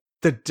 Okay.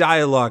 The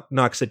dialogue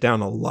knocks it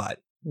down a lot.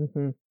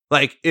 Mm-hmm.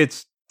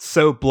 It's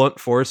so blunt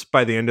force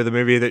by the end of the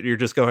movie that you're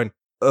just going,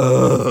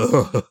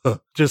 ugh,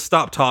 just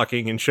stop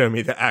talking and show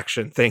me the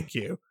action. Thank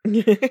you.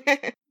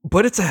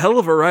 But it's a hell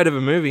of a ride of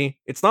a movie.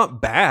 It's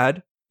not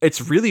bad.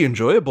 It's really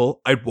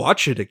enjoyable. I'd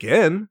watch it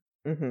again.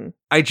 Mm-hmm.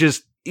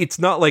 it's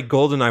not like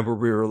GoldenEye where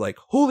we were like,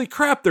 holy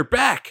crap, they're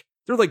back.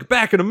 They're like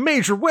back in a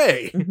major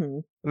way. Mm-hmm.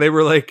 And they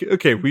were like,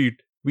 okay,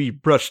 we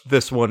brushed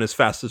this one as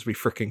fast as we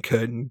freaking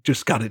could and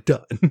just got it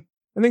done.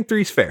 I think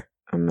 3's fair.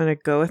 I'm going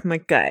to go with my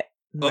gut.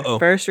 My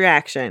first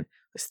reaction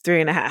was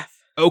 3.5.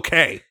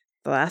 Okay.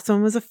 The last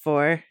one was a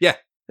 4. Yeah.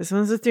 This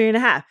one's a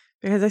 3.5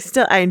 because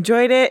I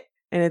enjoyed it.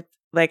 And it's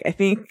like, I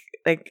think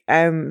like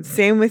I'm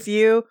same with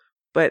you,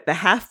 but the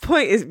half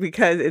point is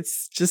because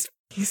it's just,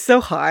 he's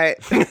so hot.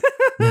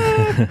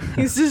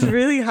 He's just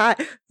really hot.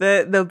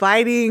 The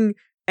biting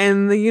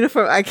and the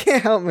uniform, I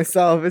can't help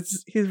myself.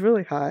 He's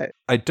really hot.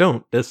 I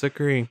don't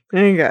disagree.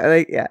 There you go.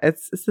 Like, yeah,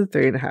 it's a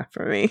 3.5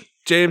 for me.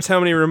 James, how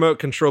many remote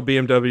control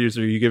BMWs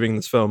are you giving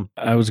this film?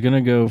 I was going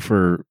to go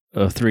for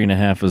a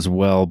 3.5 as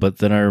well, but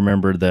then I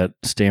remembered that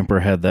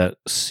Stamper had that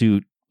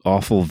suit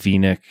awful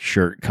V-neck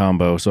shirt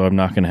combo, so I'm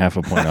knocking half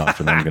a point off,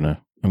 and I'm gonna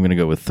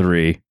go with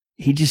 3.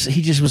 He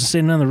just was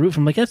sitting on the roof.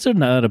 I'm like, that's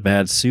not a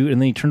bad suit, and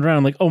then he turned around.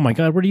 I'm like, oh my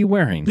god, what are you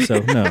wearing?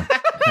 So no,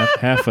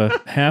 half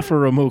a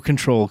remote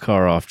control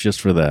car off just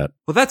for that.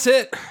 Well, that's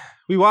it.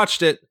 We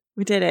watched it.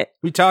 We did it.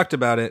 We talked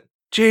about it.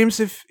 James,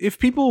 if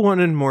people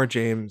wanted more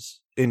James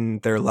in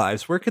their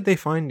lives, where could they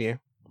find you?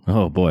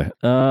 Oh boy,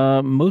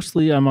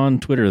 mostly I'm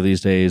on Twitter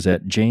these days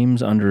at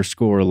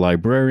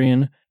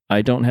James_librarian.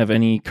 I don't have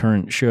any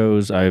current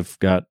shows. I've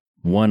got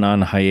one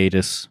on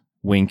hiatus,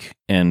 wink,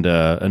 and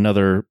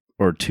another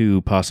or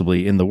 2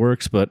 possibly in the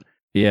works. But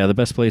yeah, the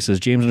best place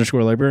is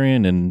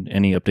James_librarian, and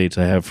any updates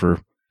I have for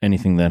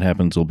anything that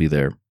happens will be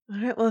there.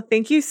 All right. Well,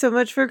 thank you so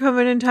much for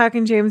coming and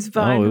talking James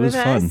Bond with us.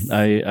 Oh, it was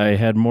fun. I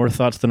had more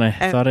thoughts than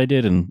I thought I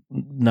did, and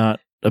not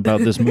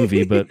about this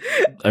movie, but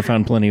I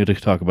found plenty to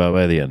talk about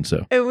by the end.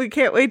 So, and we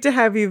can't wait to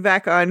have you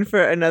back on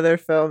for another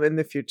film in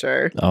the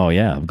future. Oh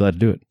yeah, I'm glad to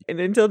do it.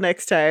 And until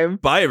next time,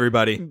 bye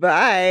everybody.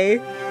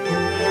 Bye.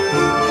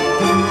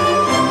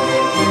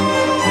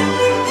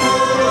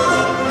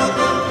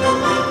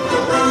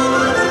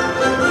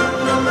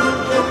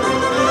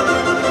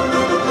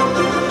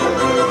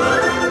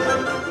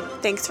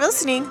 Thanks for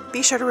listening.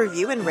 Be sure to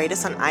review and rate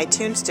us on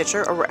iTunes,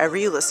 Stitcher, or wherever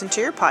you listen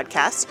to your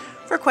podcast.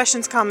 For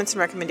questions, comments, and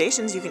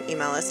recommendations, you can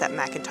email us at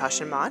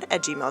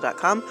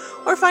macintoshandmod@gmail.com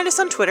or find us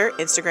on Twitter,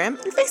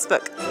 Instagram, and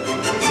Facebook.